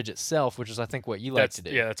on the bridge itself, which is I think what you like to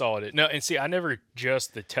do. Yeah, that's all it is. No, and see, I never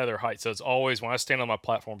adjust the tether height, so it's always when I stand on my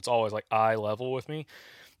platform, it's always like eye level with me.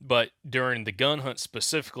 But during the gun hunt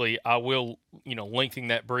specifically, I will, lengthen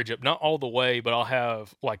that bridge up, not all the way, but I'll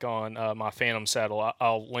have like on my Phantom saddle,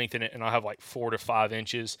 I'll lengthen it and I'll have like 4 to 5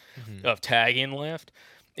 inches of tagging left.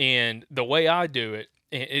 And the way I do it,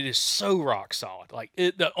 it is so rock solid. Like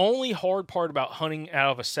the only hard part about hunting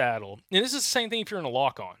out of a saddle, and this is the same thing if you're in a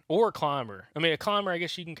lock on or a climber. I mean, a climber, I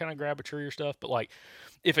guess you can kind of grab a tree or stuff, but like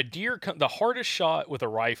if a deer, the hardest shot with a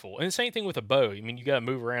rifle, and the same thing with a bow. I mean, you got to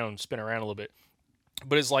move around and spin around a little bit.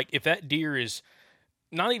 But it's like if that deer is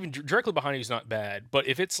not even directly behind you is not bad. But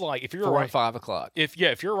if it's like if you're 4 and 5 o'clock, if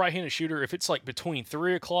you're a right-handed shooter, if it's like between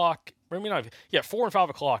 3 o'clock, 4 and 5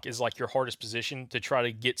 o'clock is like your hardest position to try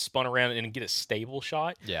to get spun around and get a stable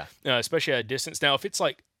shot. Yeah, especially at a distance. Now, if it's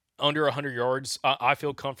like under 100 yards, I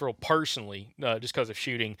feel comfortable personally just because of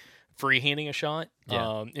shooting, freehanding a shot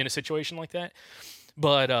in a situation like that.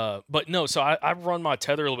 But no, so I run my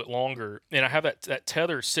tether a little bit longer, and I have that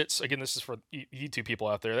tether sits, again, this is for YouTube people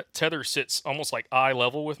out there, that tether sits almost like eye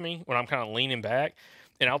level with me when I'm kind of leaning back,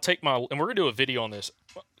 and I'll take and we're going to do a video on this.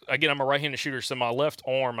 Again, I'm a right-handed shooter, so my left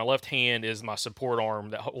hand is my support arm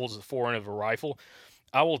that holds the forend of a rifle.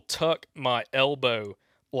 I will tuck my elbow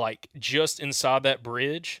like just inside that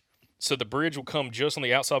bridge, so the bridge will come just on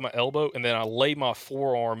the outside of my elbow, and then I lay my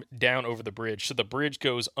forearm down over the bridge. So the bridge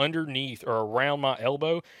goes underneath or around my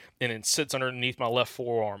elbow and then sits underneath my left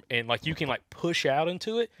forearm. And like you can like push out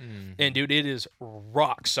into it. And dude, it is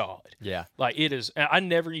rock solid. Yeah. Like it is. I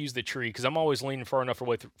never use the tree because I'm always leaning far enough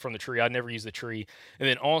away from the tree. I never use the tree. And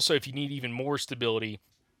then also if you need even more stability,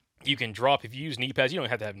 you can drop, if you use knee pads, you don't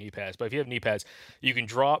have to have knee pads, but if you have knee pads, you can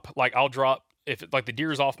drop, like I'll drop, if like the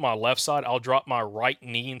deer is off my left side, I'll drop my right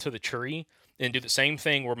knee into the tree and do the same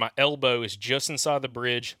thing where my elbow is just inside the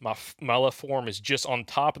bridge, my left forearm is just on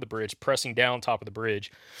top of the bridge, pressing down top of the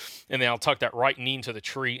bridge, and then I'll tuck that right knee into the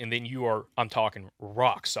tree, and then I'm talking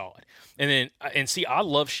rock solid. And see, I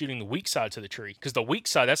love shooting the weak side to the tree because the weak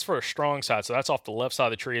side, that's for a strong side, so that's off the left side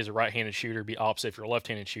of the tree as a right-handed shooter, be opposite if you're a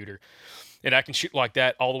left-handed shooter. And I can shoot like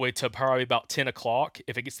that all the way to probably about 10 o'clock.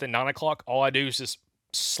 If it gets to 9 o'clock, all I do is just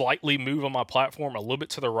slightly move on my platform a little bit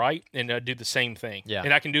to the right and do the same thing. Yeah.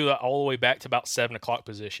 And I can do that all the way back to about 7 o'clock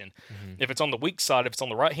position. If it's on the weak side, if it's on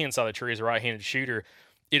the right-hand side of the tree as a right-handed shooter,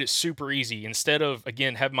 it is super easy. Instead of,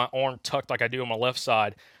 again, having my arm tucked like I do on my left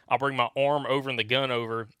side, I'll bring my arm over and the gun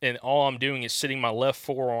over, and all I'm doing is sitting my left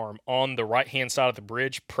forearm on the right-hand side of the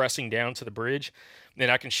bridge, pressing down to the bridge. Then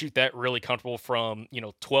I can shoot that really comfortable from,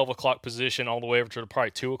 12 o'clock position all the way over to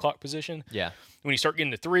probably 2 o'clock position. Yeah. When you start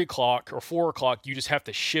getting to 3 o'clock or 4 o'clock, you just have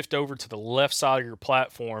to shift over to the left side of your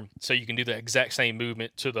platform so you can do the exact same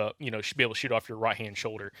movement to the, be able to shoot off your right-hand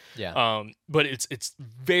shoulder. Yeah. But it's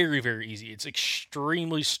very, very easy. It's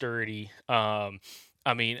extremely sturdy.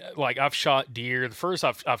 I mean, like I've shot deer. The first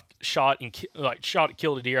I've shot and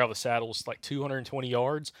killed a deer out of the saddle was like 220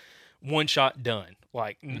 yards. One shot done.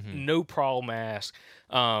 Like no problem asked.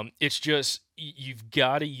 It's just you've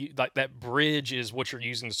got to like that bridge is what you're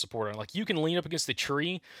using to support on. Like you can lean up against the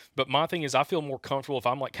tree, but my thing is I feel more comfortable if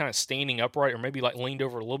I'm like kind of standing upright or maybe like leaned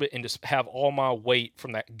over a little bit and just have all my weight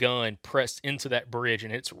from that gun pressed into that bridge,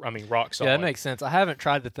 and it's rock solid. Yeah, that makes sense. I haven't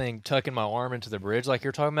tried the thing tucking my arm into the bridge like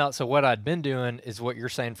you're talking about. So what I'd been doing is what you're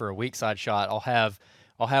saying for a weak side shot.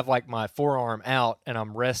 I'll have like my forearm out and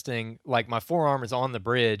I'm resting, like my forearm is on the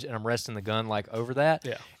bridge and I'm resting the gun like over that.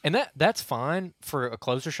 Yeah. And that's fine for a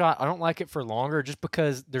closer shot. I don't like it for longer just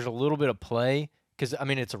because there's a little bit of play because I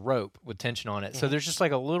mean it's a rope with tension on it. So there's just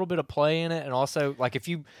like a little bit of play in it, and also like if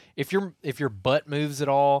your butt moves at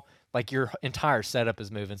all, like your entire setup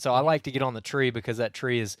is moving. So I like to get on the tree because that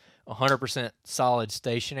tree is 100% solid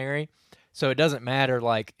stationary. So it doesn't matter,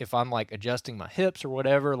 like, if I'm, like, adjusting my hips or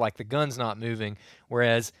whatever, like, the gun's not moving.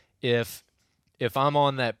 Whereas if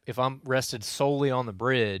I'm rested solely on the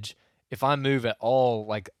bridge, if I move at all,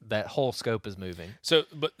 like, that whole scope is moving. So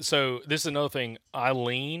this is another thing. I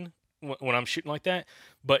lean when I'm shooting like that.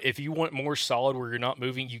 But if you want more solid where you're not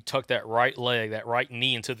moving, you tuck that right leg, that right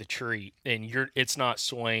knee into the tree, and it's not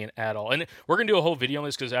swaying at all. And we're gonna do a whole video on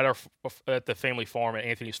this because at the family farm at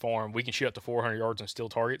Anthony's farm, we can shoot up to 400 yards on steel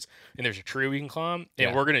targets, and there's a tree we can climb,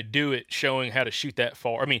 and we're gonna do it showing how to shoot that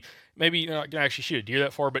far. I mean, maybe you're not gonna actually shoot a deer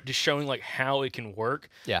that far, but just showing like how it can work.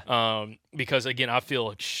 Yeah. Because again, I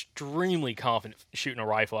feel extremely confident shooting a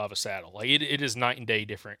rifle out of a saddle. Like it is night and day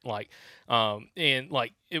different. Like, and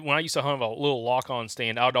like when I used to hunt a little lock-on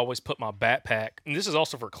stand, I would always put my backpack, and this is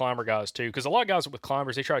also for climber guys too, because a lot of guys with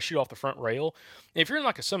climbers, they try to shoot off the front rail. And if you're in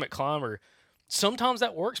like a summit climber, sometimes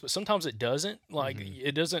that works, but sometimes it doesn't. Like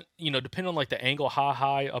it doesn't, depend on like the angle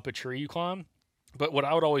high up a tree you climb. But what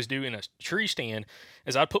I would always do in a tree stand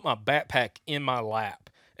is I'd put my backpack in my lap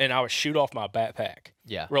and I would shoot off my backpack.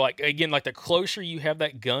 Yeah. Where like the closer you have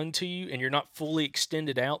that gun to you and you're not fully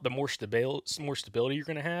extended out, the more stability you're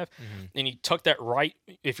going to have. And you tuck that right,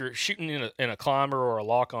 if you're shooting in a climber or a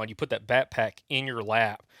lock on, you put that backpack in your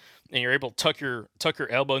lap and you're able to tuck your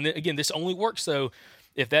elbow. And then, again, this only works though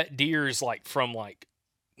if that deer is like from like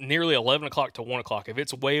nearly 11 o'clock to 1 o'clock. If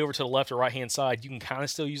it's way over to the left or right hand side, you can kind of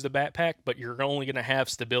still use the backpack, but you're only going to have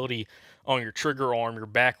stability on your trigger arm, your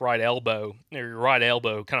back right elbow, or your right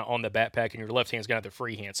elbow kind of on the backpack, and your left hand's got the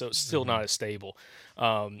free hand, so it's still not as stable.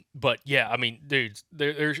 But yeah, I mean, dudes,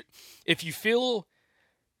 there's if you feel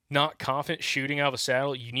not confident shooting out of a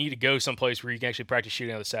saddle, you need to go someplace where you can actually practice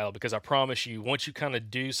shooting out of the saddle, because I promise you, once you kind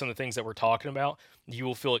of do some of the things that we're talking about, you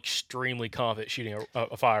will feel extremely confident shooting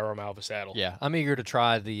a firearm out of a saddle. Yeah, I'm eager to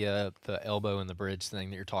try the elbow and the bridge thing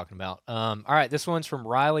that you're talking about. All right, this one's from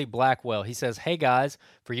Riley Blackwell. He says, "Hey guys,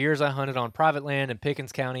 for years I hunted on private land in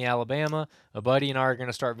Pickens County, Alabama. A buddy and I are going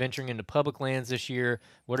to start venturing into public lands this year.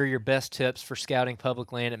 What are your best tips for scouting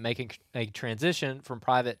public land and making a transition from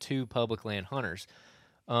private to public land hunters?"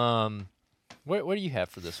 What do you have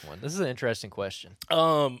for this one? This is an interesting question.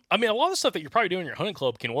 I mean, a lot of the stuff that you're probably doing in your hunting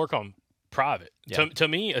club can work on private. Yeah. To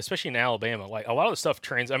me, especially in Alabama, like a lot of the stuff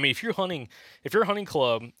I mean, if your hunting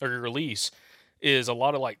club or your lease is a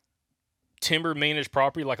lot of like timber managed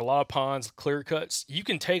property, like a lot of ponds, clear cuts, you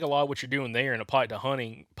can take a lot of what you're doing there and apply it to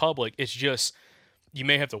hunting public. It's just you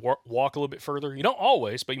may have to walk a little bit further. You don't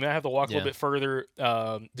always, but you may have to walk a little bit further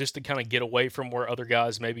just to kind of get away from where other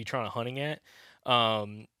guys may be trying to hunting at.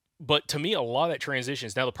 But to me, a lot of that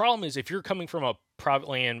transitions. Now, the problem is if you're coming from a private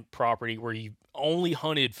land property where you only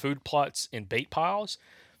hunted food plots and bait piles,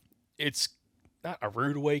 it's not a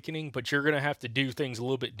rude awakening, but you're going to have to do things a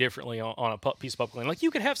little bit differently on a piece of public land. Like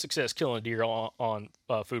you could have success killing a deer on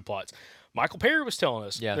food plots. Michael Perry was telling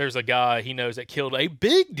us there's a guy he knows that killed a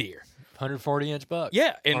big deer. 140-inch buck.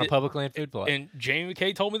 Yeah, on a public land food plot. And Jamie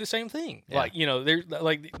McKay told me the same thing. Yeah.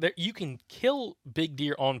 Like, you can kill big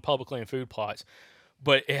deer on public land food plots,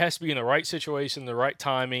 but it has to be in the right situation, the right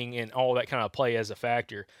timing, and all that kind of play as a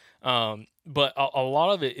factor. But a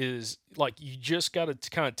lot of it is like you just got to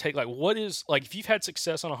kind of take like what is like if you've had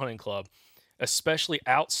success on a hunting club, especially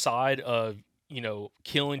outside of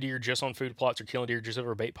killing deer just on food plots or killing deer just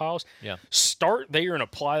over bait piles. Yeah, start there and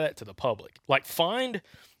apply that to the public.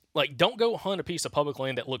 Like don't go hunt a piece of public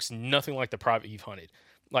land that looks nothing like the private you've hunted.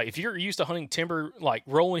 Like if you're used to hunting timber, like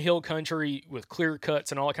rolling hill country with clear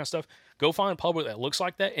cuts and all that kind of stuff, go find public that looks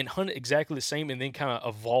like that and hunt it exactly the same, and then kind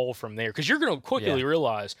of evolve from there. Because you're going to quickly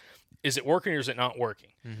realize, is it working or is it not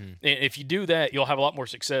working? Mm-hmm. And if you do that, you'll have a lot more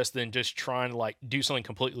success than just trying to like do something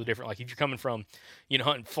completely different. Like if you're coming from,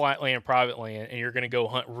 hunting flat land, private land, and you're going to go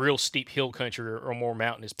hunt real steep hill country or more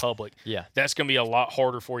mountainous public, that's going to be a lot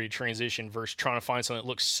harder for you to transition versus trying to find something that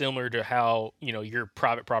looks similar to how your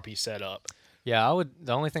private property is set up. Yeah,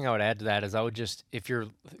 the only thing I would add to that is I would just, if you're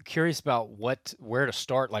curious about where to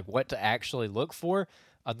start, like what to actually look for,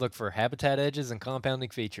 I'd look for habitat edges and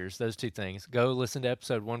compounding features, those two things. Go listen to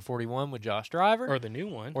episode 141 with Josh Driver. Or the new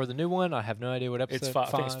one. I have no idea what episode. I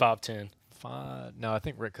think it's 510. No, I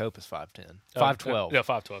think Rick Cope is 510. 512. Yeah,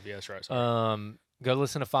 512. Yeah, that's right. Sorry. Go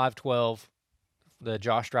listen to 512. The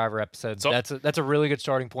Josh Driver episode. So, that's a really good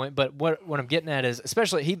starting point. But what I'm getting at is,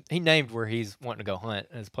 especially he named where he's wanting to go hunt,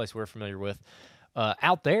 and it's a place we're familiar with.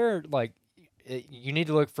 Out there, like you need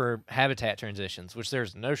to look for habitat transitions, which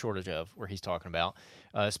there's no shortage of where he's talking about.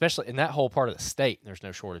 Especially in that whole part of the state, there's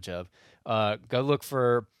no shortage of. Go look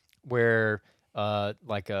for where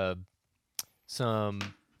some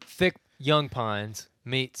thick young pines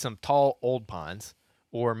meet some tall old pines,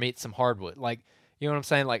 or meet some hardwood. Like, you know what I'm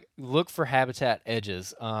saying? Like, look for habitat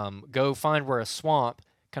edges. Go find where a swamp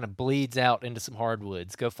kind of bleeds out into some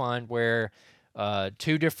hardwoods. Go find where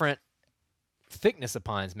two different thickness of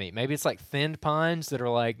pines meet. Maybe it's like thinned pines that are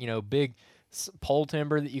like, big pole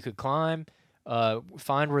timber that you could climb.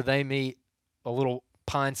 Find where they meet a little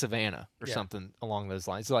pine savanna or something along those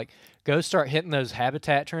lines. So, like, go start hitting those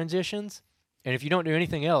habitat transitions. And if you don't do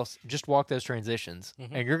anything else, just walk those transitions,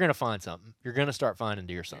 and you're going to find something. You're going to start finding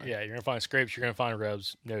deer sign. Yeah, you're going to find scrapes. You're going to find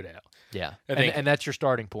rubs, no doubt. Yeah, and that's your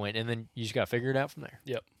starting point, and then you just got to figure it out from there.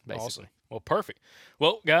 Yep. basically. Awesome. Well, perfect.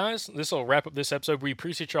 Well, guys, this will wrap up this episode. We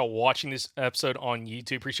appreciate y'all watching this episode on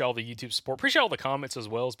YouTube. Appreciate all the YouTube support. Appreciate all the comments as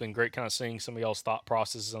well. It's been great kind of seeing some of y'all's thought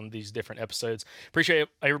processes on these different episodes. Appreciate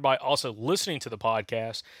everybody also listening to the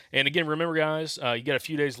podcast. And again, remember, guys, you got a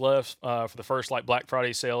few days left for the first Black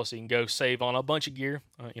Friday sale, so you can go save on a bunch of gear.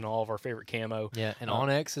 All of our favorite camo. Yeah, and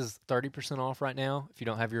Onyx is 30% off right now. If you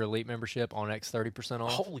don't have your Elite membership, Onyx 30%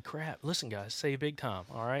 off. Holy crap. Listen, guys, save big time.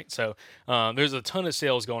 All right. So there's a ton of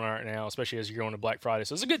sales going on right now, especially as you're going to Black Friday.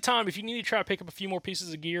 So it's a good time if you need to try to pick up a few more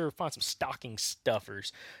pieces of gear or find some stocking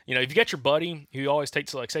stuffers. If you got your buddy who always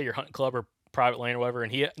takes, like, say, your hunting club or private land or whatever,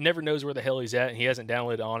 and he never knows where the hell he's at, and he hasn't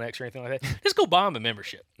downloaded Onyx or anything like that, just go buy him a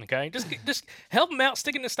membership, okay? Just help him out,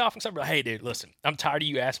 stick it in the stocking stuff. Like, hey, dude, listen, I'm tired of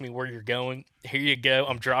you asking me where you're going. Here you go.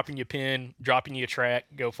 I'm dropping you a pin, dropping you a track.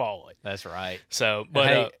 Go follow it. That's right. So, but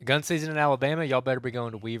hey, gun season in Alabama, y'all better be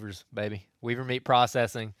going to Weaver's, baby. Weaver Meat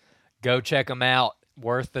Processing. Go check them out.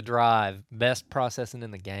 Worth the drive. Best processing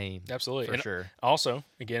in the game. Absolutely. For sure. Also,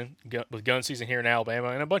 again, with gun season here in Alabama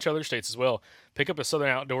and a bunch of other states as well, pick up a Southern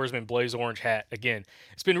Outdoorsman Blaze Orange hat. Again,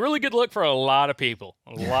 it's been really good luck for a lot of people.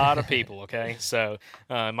 Okay? So,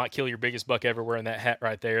 might kill your biggest buck ever wearing that hat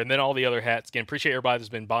right there. And then all the other hats. Again, appreciate everybody that's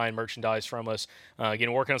been buying merchandise from us.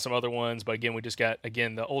 Again, working on some other ones. But again, we just got,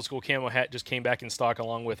 the old school camo hat just came back in stock,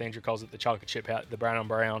 along with, Andrew calls it the chocolate chip hat, the brown on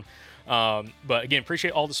brown. But again,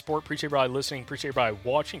 appreciate all the support. Appreciate everybody listening. Appreciate everybody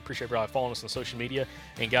watching. Appreciate everybody following us on social media.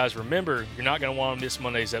 And guys, remember, you're not going to want to miss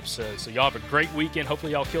Monday's episode. So y'all have a great weekend.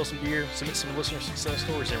 Hopefully y'all kill some deer, submit some listener success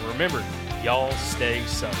stories. And remember, y'all stay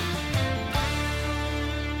Southern.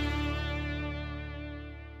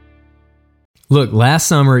 Look, last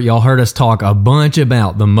summer, y'all heard us talk a bunch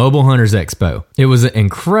about the Mobile Hunters Expo. It was an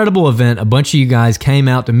incredible event. A bunch of you guys came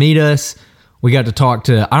out to meet us. We got to talk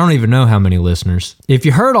to, I don't even know how many listeners. If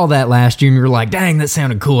you heard all that last year and you were like, dang, that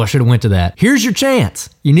sounded cool, I should have went to that. Here's your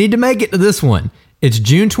chance. You need to make it to this one. It's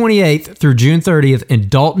June 28th through June 30th in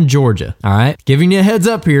Dalton, Georgia. All right? Giving you a heads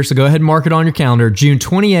up here, so go ahead and mark it on your calendar. June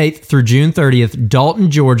 28th through June 30th,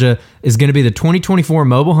 Dalton, Georgia is going to be the 2024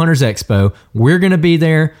 Mobile Hunters Expo. We're going to be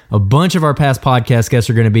there. A bunch of our past podcast guests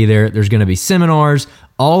are going to be there. There's going to be seminars.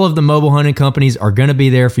 All of the mobile hunting companies are going to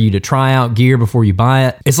be there for you to try out gear before you buy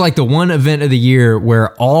it. It's like the one event of the year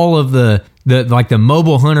where all of the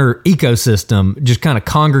mobile hunter ecosystem just kind of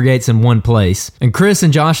congregates in one place. And Chris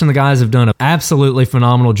and Josh and the guys have done an absolutely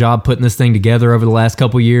phenomenal job putting this thing together over the last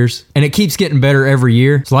couple years. And it keeps getting better every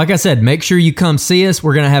year. So like I said, make sure you come see us.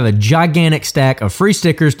 We're going to have a gigantic stack of free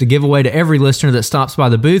stickers to give away to every listener that stops by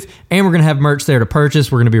the booth. And we're going to have merch there to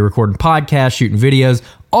purchase. We're going to be recording podcasts, shooting videos,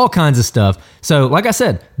 all kinds of stuff. So like I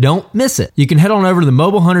said, don't miss it. You can head on over to the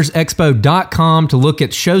mobilehuntersexpo.com to look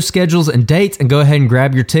at show schedules and dates and go ahead and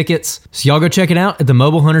grab your tickets. So y'all go check it out at the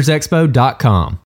mobilehuntersexpo.com.